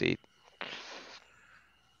window seat.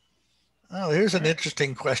 Oh, here's an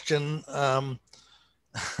interesting question from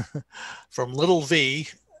Little V.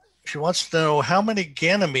 She wants to know, how many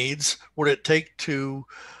Ganymedes would it take to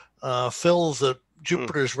fill the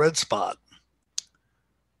Jupiter's red spot?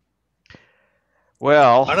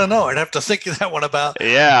 Well, I don't know. I'd have to think of that one about.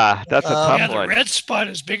 Yeah, that's a tough one. The red spot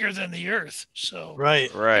is bigger than the Earth, so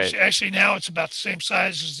right. Actually, now it's about the same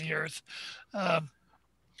size as the Earth.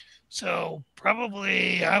 So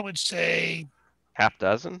probably, I would say half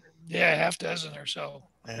dozen. Yeah, half dozen or so.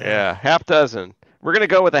 Yeah, half dozen. We're gonna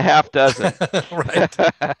go with a half dozen. Right.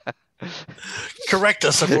 Correct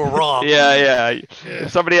us if we're wrong. Yeah.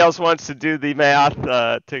 If somebody else wants to do the math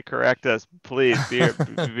to correct us, please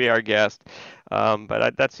be our guest.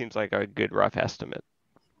 But that seems like a good rough estimate.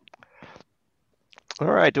 All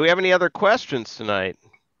right. Do we have any other questions tonight?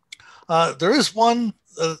 There is one.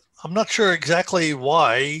 I'm not sure exactly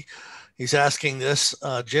why he's asking this.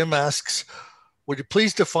 Jim asks, would you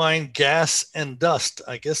please define gas and dust?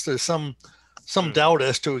 I guess there's some doubt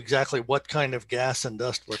as to exactly what kind of gas and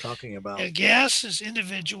dust we're talking about. Yeah, gas is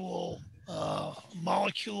individual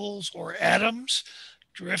molecules or atoms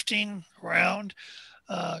drifting around.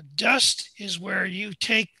 Dust is where you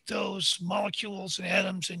take those molecules and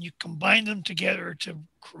atoms and you combine them together to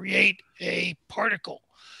create a particle.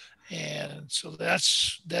 And so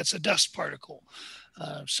that's a dust particle.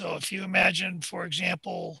 So if you imagine, for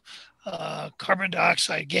example, carbon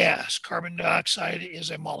dioxide gas. Carbon dioxide is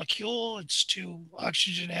a molecule. It's two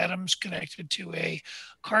oxygen atoms connected to a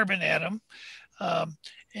carbon atom. Um,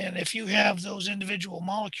 and if you have those individual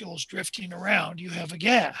molecules drifting around, you have a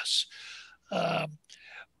gas.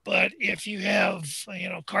 But if you have,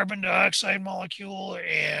 carbon dioxide molecule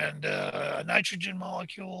and a nitrogen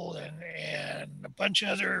molecule and a bunch of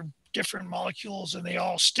other different molecules, and they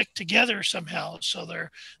all stick together somehow, so they're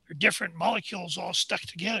different molecules all stuck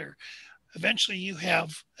together, eventually you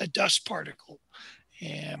have a dust particle.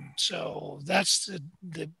 And so that's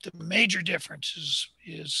the major difference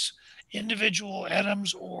is individual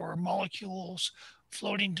atoms or molecules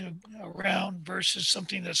floating around versus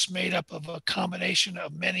something that's made up of a combination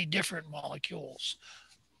of many different molecules.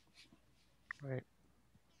 Right.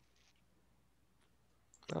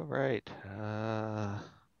 All right.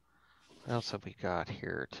 What else have we got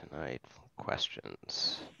here tonight?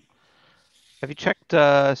 Questions. Have you checked,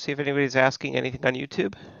 see if anybody's asking anything on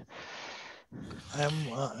YouTube? I'm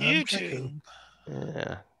YouTube. checking.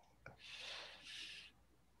 Yeah.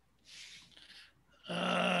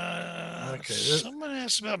 Okay. Someone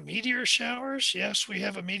asked about meteor showers. Yes, we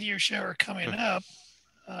have a meteor shower coming up.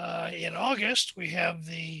 In August, we have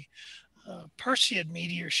the Perseid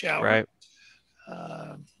meteor shower. Right.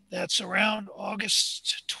 That's around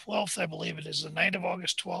August 12th, I believe it is, the night of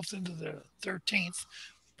August 12th into the 13th.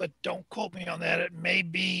 But don't quote me on that. It may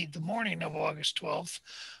be the morning of August 12th.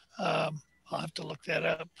 I'll have to look that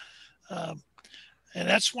up. And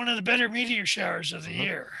that's one of the better meteor showers of the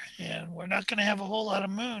year. And we're not going to have a whole lot of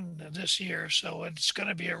moon this year. So it's going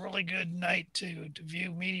to be a really good night to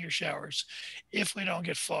view meteor showers if we don't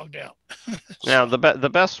get fogged out. Now, the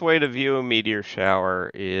best way to view a meteor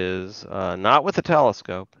shower is not with a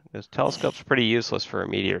telescope, because telescope's pretty useless for a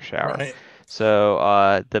meteor shower. Right.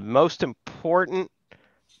 So the most important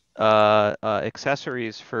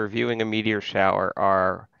accessories for viewing a meteor shower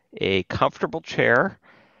are a comfortable chair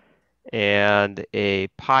and a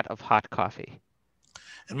pot of hot coffee.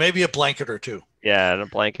 And maybe a blanket or two. Yeah, and a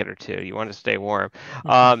blanket or two. You want to stay warm.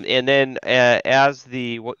 And then as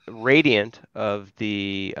the radiant of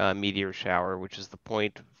the meteor shower, which is the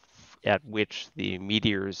point at which the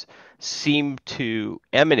meteors seem to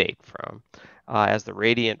emanate from, as the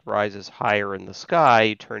radiant rises higher in the sky,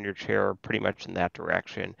 you turn your chair pretty much in that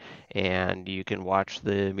direction, and you can watch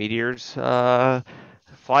the meteors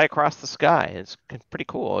fly across the sky. It's pretty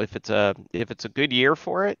cool. If it's a good year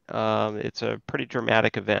for it, it's a pretty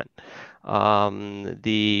dramatic event.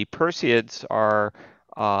 The Perseids are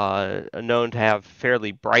known to have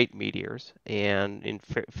fairly bright meteors and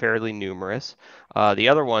fairly numerous. The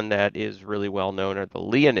other one that is really well known are the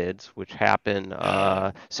Leonids, which happen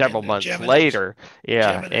several months Geminids. later.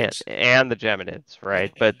 Yeah, Geminids. and the Geminids,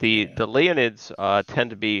 right? But the Leonids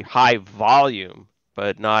tend to be high volume,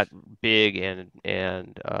 but not big and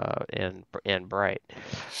bright.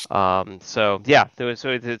 So yeah, so it's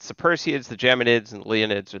the Perseids, the Geminids, and the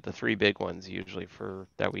Leonids are the three big ones usually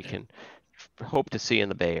that we can hope to see in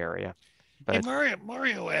the Bay Area. But hey,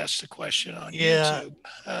 Mario asked a question on YouTube.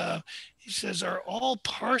 He says, are all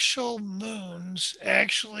partial moons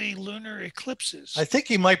actually lunar eclipses? I think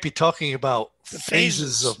he might be talking about the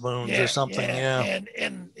phases of moons or something. Yeah.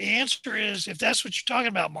 And the answer is, if that's what you're talking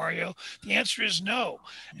about, Mario, the answer is no.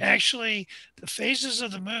 Actually, the phases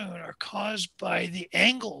of the moon are caused by the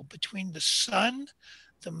angle between the sun,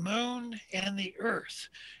 the moon, and the Earth.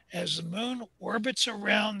 As the moon orbits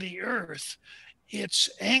around the Earth, its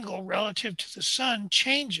angle relative to the sun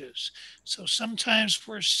changes. So sometimes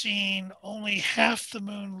we're seeing only half the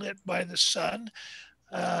moon lit by the sun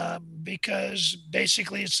because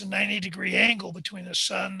basically it's a 90-degree angle between the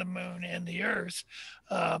sun, the moon, and the Earth.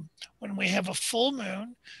 When we have a full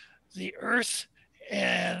moon, the Earth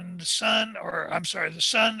and the sun, the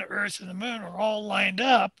sun, the Earth, and the moon are all lined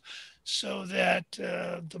up so that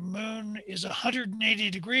the moon is 180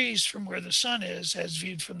 degrees from where the sun is as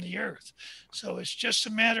viewed from the Earth. So it's just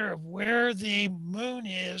a matter of where the moon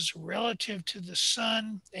is relative to the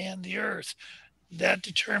sun and the Earth. That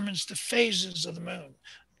determines the phases of the moon.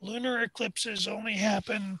 Lunar eclipses only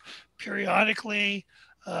happen periodically,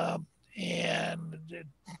 and it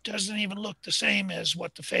doesn't even look the same as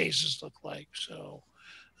what the phases look like. So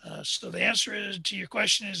the answer to your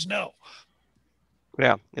question is no.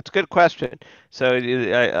 Yeah, it's a good question. So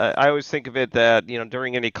I always think of it that, during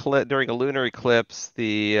during a lunar eclipse,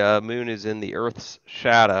 the moon is in the Earth's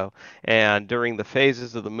shadow, and during the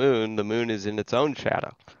phases of the moon is in its own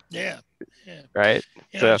shadow, Yeah, yeah. right?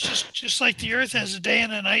 So, It's just like the Earth has a day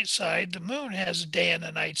and a night side, the moon has a day and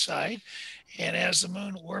a night side. And as the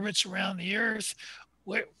moon orbits around the Earth,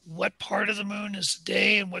 what part of the moon is the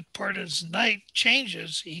day and what part is the night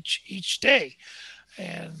changes each day.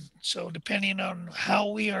 And so, depending on how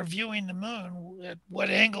we are viewing the moon, at what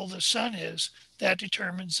angle the sun is, that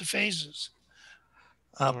determines the phases.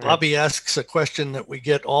 all right. Bobby asks a question that we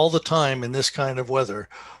get all the time in this kind of weather.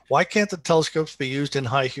 Why can't the telescopes be used in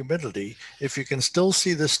high humidity if you can still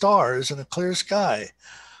see the stars in a clear sky?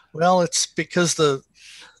 Well, it's because the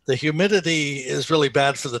humidity is really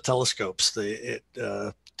bad for the telescopes. It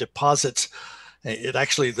deposits. It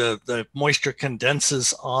actually the moisture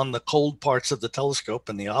condenses on the cold parts of the telescope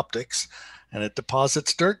and the optics, and it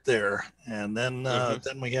deposits dirt there. And then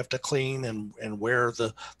we have to clean and wear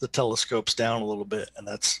the telescopes down a little bit, and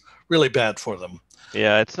that's really bad for them.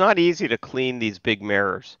 Yeah, it's not easy to clean these big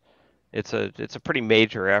mirrors. It's a pretty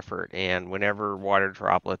major effort, and whenever water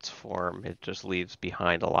droplets form, it just leaves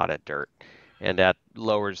behind a lot of dirt, and that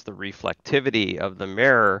lowers the reflectivity of the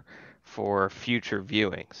mirror for future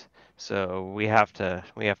viewings. So we have to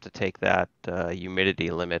take that humidity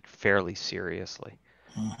limit fairly seriously.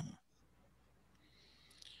 Mhm.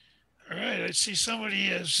 All right, I see somebody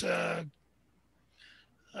has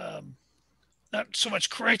um, not so much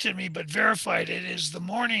corrected me, but verified it is the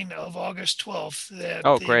morning of August 12th that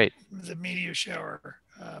Oh, the great. the meteor shower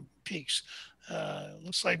peaks.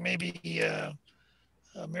 Looks like maybe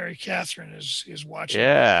Mary Catherine is watching.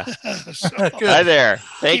 Yeah. So Hi Good. there.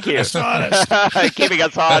 Thank keeping you. us honest, Keeping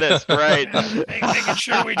us honest, right? making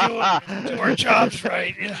sure we do our jobs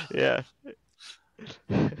right. Yeah. Yeah.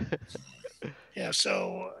 Yeah,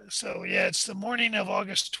 so yeah, it's the morning of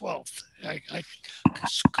August 12th. I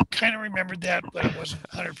kind of remembered that, but I wasn't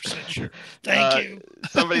 100% sure. Thank Uh, you.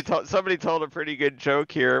 somebody told a pretty good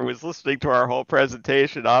joke here. Was listening to our whole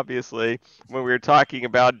presentation, obviously, when we were talking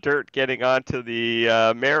about dirt getting onto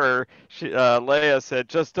the mirror. Leia said,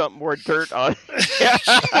 "Just dump more dirt on."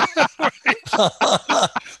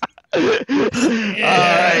 All right,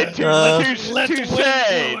 Yeah, let the touche, wind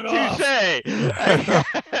blow it off.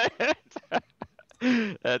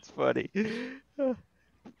 touche. That's funny.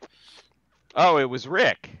 Oh, it was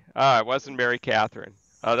Rick. It wasn't Mary Catherine.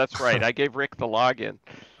 Oh, that's right. I gave Rick the login.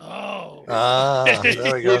 Oh,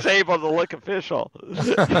 There we go. He's able to look official.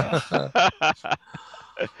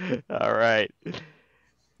 All right.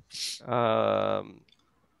 Um,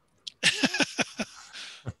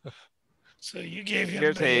 so you gave him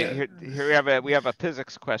here's the here we have a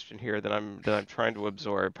physics question here that I'm trying to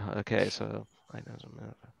absorb. Okay, so I know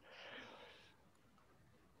some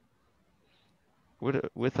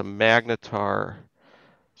with a magnetar.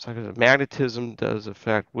 So magnetism does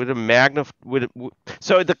affect. Would a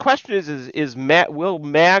so the question will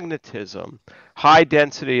magnetism, high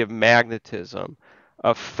density of magnetism,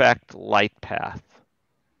 affect light path?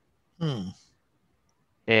 Hmm.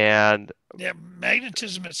 And yeah,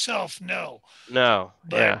 magnetism itself, no. no,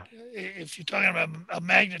 But yeah, if you're talking about a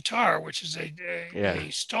magnetar, which is yeah. a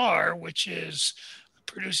star which is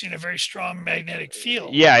producing a very strong magnetic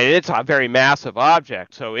field, Yeah, it's a very massive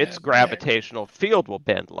object, so its yeah, gravitational field will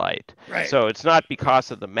bend light. right. So it's not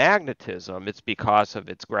because of the magnetism, it's because of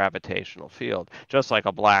its gravitational field. Just like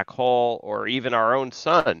a black hole or even our own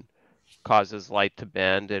sun causes light to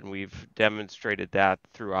bend, and we've demonstrated that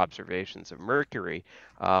through observations of Mercury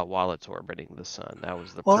while it's orbiting the sun. That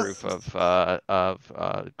was the Well, proof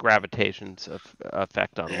of gravitation's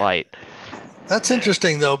effect on Yeah, light. that's yeah,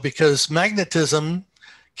 interesting though, because magnetism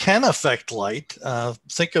can affect light.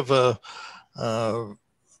 Think of uh,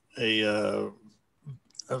 a, uh,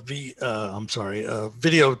 a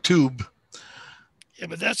video tube, yeah.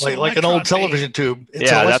 But that's an like an old electron beam. television tube. It's an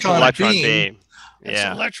Yeah, that's an electron electron beam. beam. That's an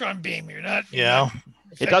Yeah. electron beam. You're not Yeah, It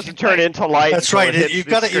affecting doesn't turn light. into light that's until right. it hits You've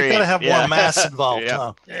the got to screen. have more Yeah. mass involved, Yeah.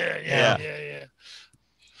 huh? Yeah, yeah, Yeah. Yeah. yeah, yeah.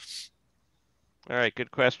 All right,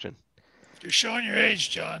 good question. You're showing your age,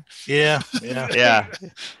 John. Yeah. Yeah. Yeah.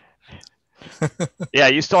 Yeah,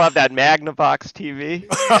 you still have that Magnavox TV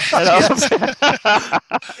at Yes. home?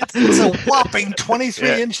 It's a whopping Yeah,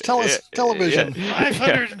 23-inch yeah, yeah, television. yeah,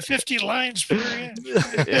 550 lines per inch.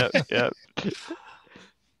 yeah, yeah.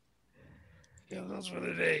 Yeah, those were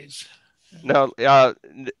the days. No,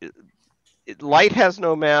 light has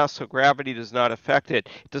no mass, so gravity does not affect it.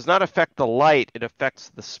 It does not affect the light, it affects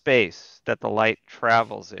the space that the light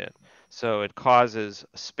travels in. So it causes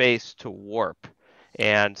space to warp.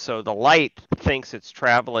 And so the light thinks it's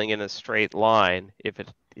traveling in a straight line if it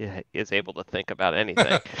is able to think about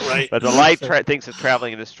anything. Right. But the light thinks it's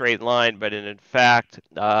traveling in a straight line, but in fact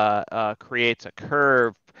creates a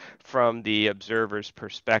curve from the observer's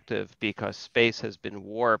perspective because space has been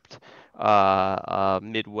warped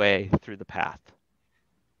midway through the path,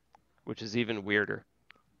 which is even weirder.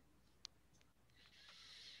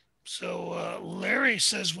 So Larry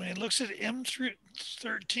says when he looks at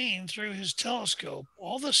M13 through his telescope,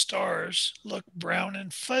 all the stars look brown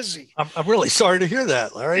and fuzzy. I'm really sorry to hear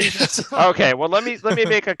that, Larry. Okay, well let me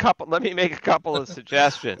make a couple of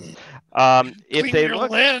suggestions. If Clean they your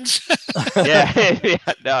look, lens. yeah, yeah,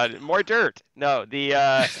 no, more dirt. No,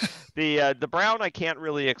 the brown I can't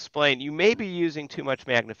really explain. You may be using too much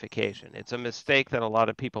magnification. It's a mistake that a lot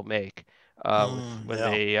of people make when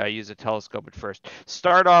they use a telescope at first.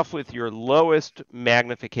 Start off with your lowest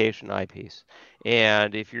magnification eyepiece,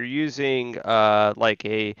 and if you're using like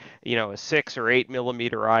a 6 or 8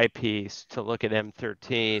 millimeter eyepiece to look at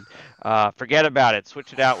M13, forget about it.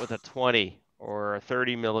 Switch it out with a 20 or a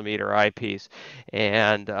 30 millimeter eyepiece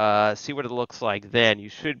and see what it looks like then. You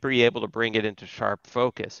should be able to bring it into sharp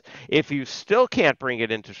focus. If you still can't bring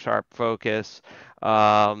it into sharp focus,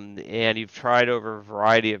 and you've tried over a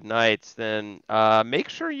variety of nights, then make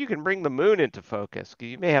sure you can bring the moon into focus,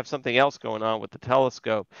 because you may have something else going on with the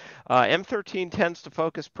telescope. M13 tends to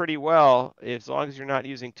focus pretty well as long as you're not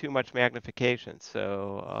using too much magnification.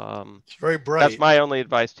 So it's very bright. That's my only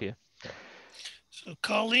advice to you. So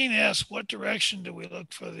Colleen asks, what direction do we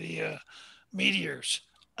look for the meteors?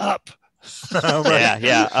 Up. Right.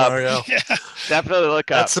 Yeah, up. Yeah. Definitely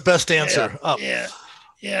look up. That's the best answer. Yeah. Up.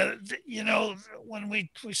 Yeah. When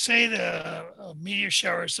we say the meteor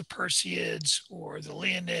showers, the Perseids or the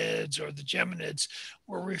Leonids or the Geminids,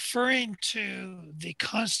 we're referring to the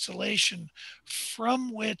constellation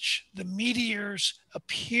from which the meteors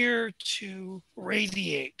appear to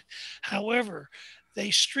radiate. However, they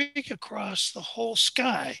streak across the whole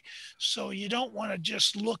sky. So you don't want to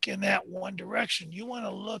just look in that one direction. You want to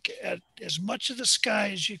look at as much of the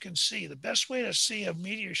sky as you can see. The best way to see a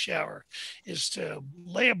meteor shower is to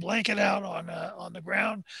lay a blanket out on the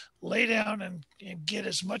ground, lay down and get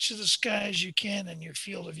as much of the sky as you can in your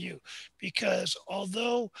field of view. Because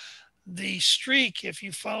although the streak, if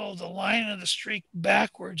you follow the line of the streak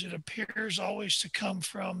backwards, it appears always to come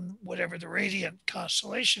from whatever the radiant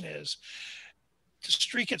constellation is. The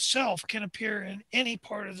streak itself can appear in any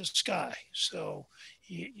part of the sky. So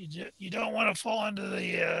you don't want to fall into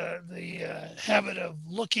the habit of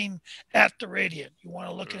looking at the radiant. You want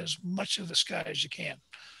to look at as much of the sky as you can.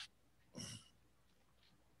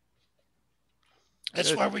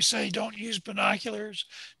 That's why we say don't use binoculars,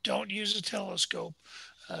 don't use a telescope.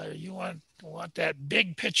 You want that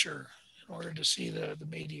big picture in order to see the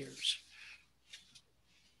meteors.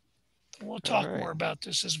 We'll talk more about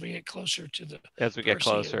this as we get closer to the. As we get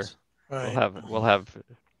closer, right. we'll have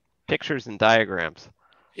pictures and diagrams.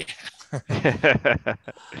 Yeah.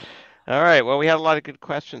 All right. Well, we had a lot of good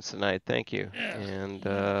questions tonight. Thank you. Yeah.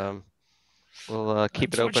 And we'll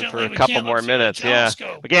keep it open for a we couple can't more look through the minutes. Yeah.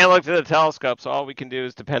 telescope. We can't look through the telescope, so all we can do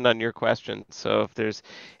is depend on your questions. So if there's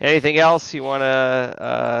anything else you want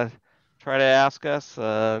to try to ask us,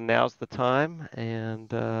 now's the time.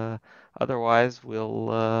 And otherwise,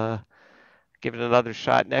 we'll give it another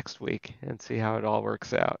shot next week and see how it all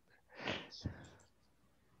works out.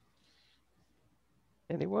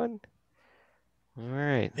 Anyone? All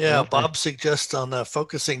right. Yeah, well, Bob suggests on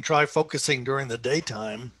try focusing during the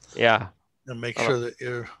daytime. Yeah. And make sure that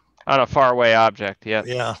you're on a faraway object. Yeah.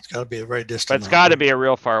 Yeah, it's got to be a very distant. But it's got to be a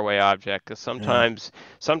real faraway object, because sometimes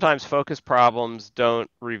focus problems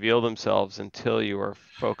don't reveal themselves until you are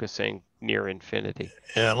focusing near infinity.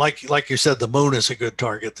 Yeah, like you said, the moon is a good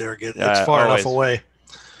target there. It's far always. enough away.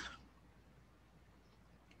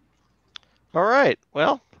 All right.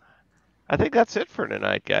 Well, I think that's it for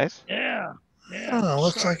tonight, guys. Yeah. Oh,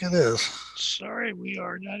 looks like it is. Sorry, we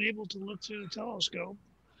are not able to look through the telescope.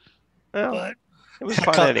 Well, but it was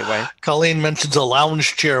fun anyway. Colleen mentions a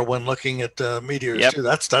lounge chair when looking at meteors too.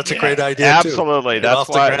 That's a great idea. Absolutely. Too. That's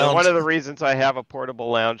one of the reasons I have a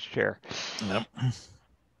portable lounge chair. Yep.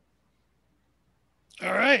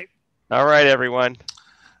 All right. All right, everyone.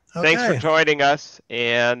 Okay. Thanks for joining us,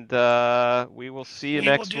 and we will see you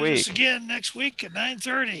next week. We will do this again next week at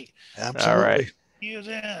 9:30. Absolutely. All right. See you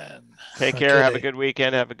then. Take care. Have a good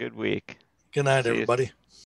weekend. Have a good week. Good night, See everybody.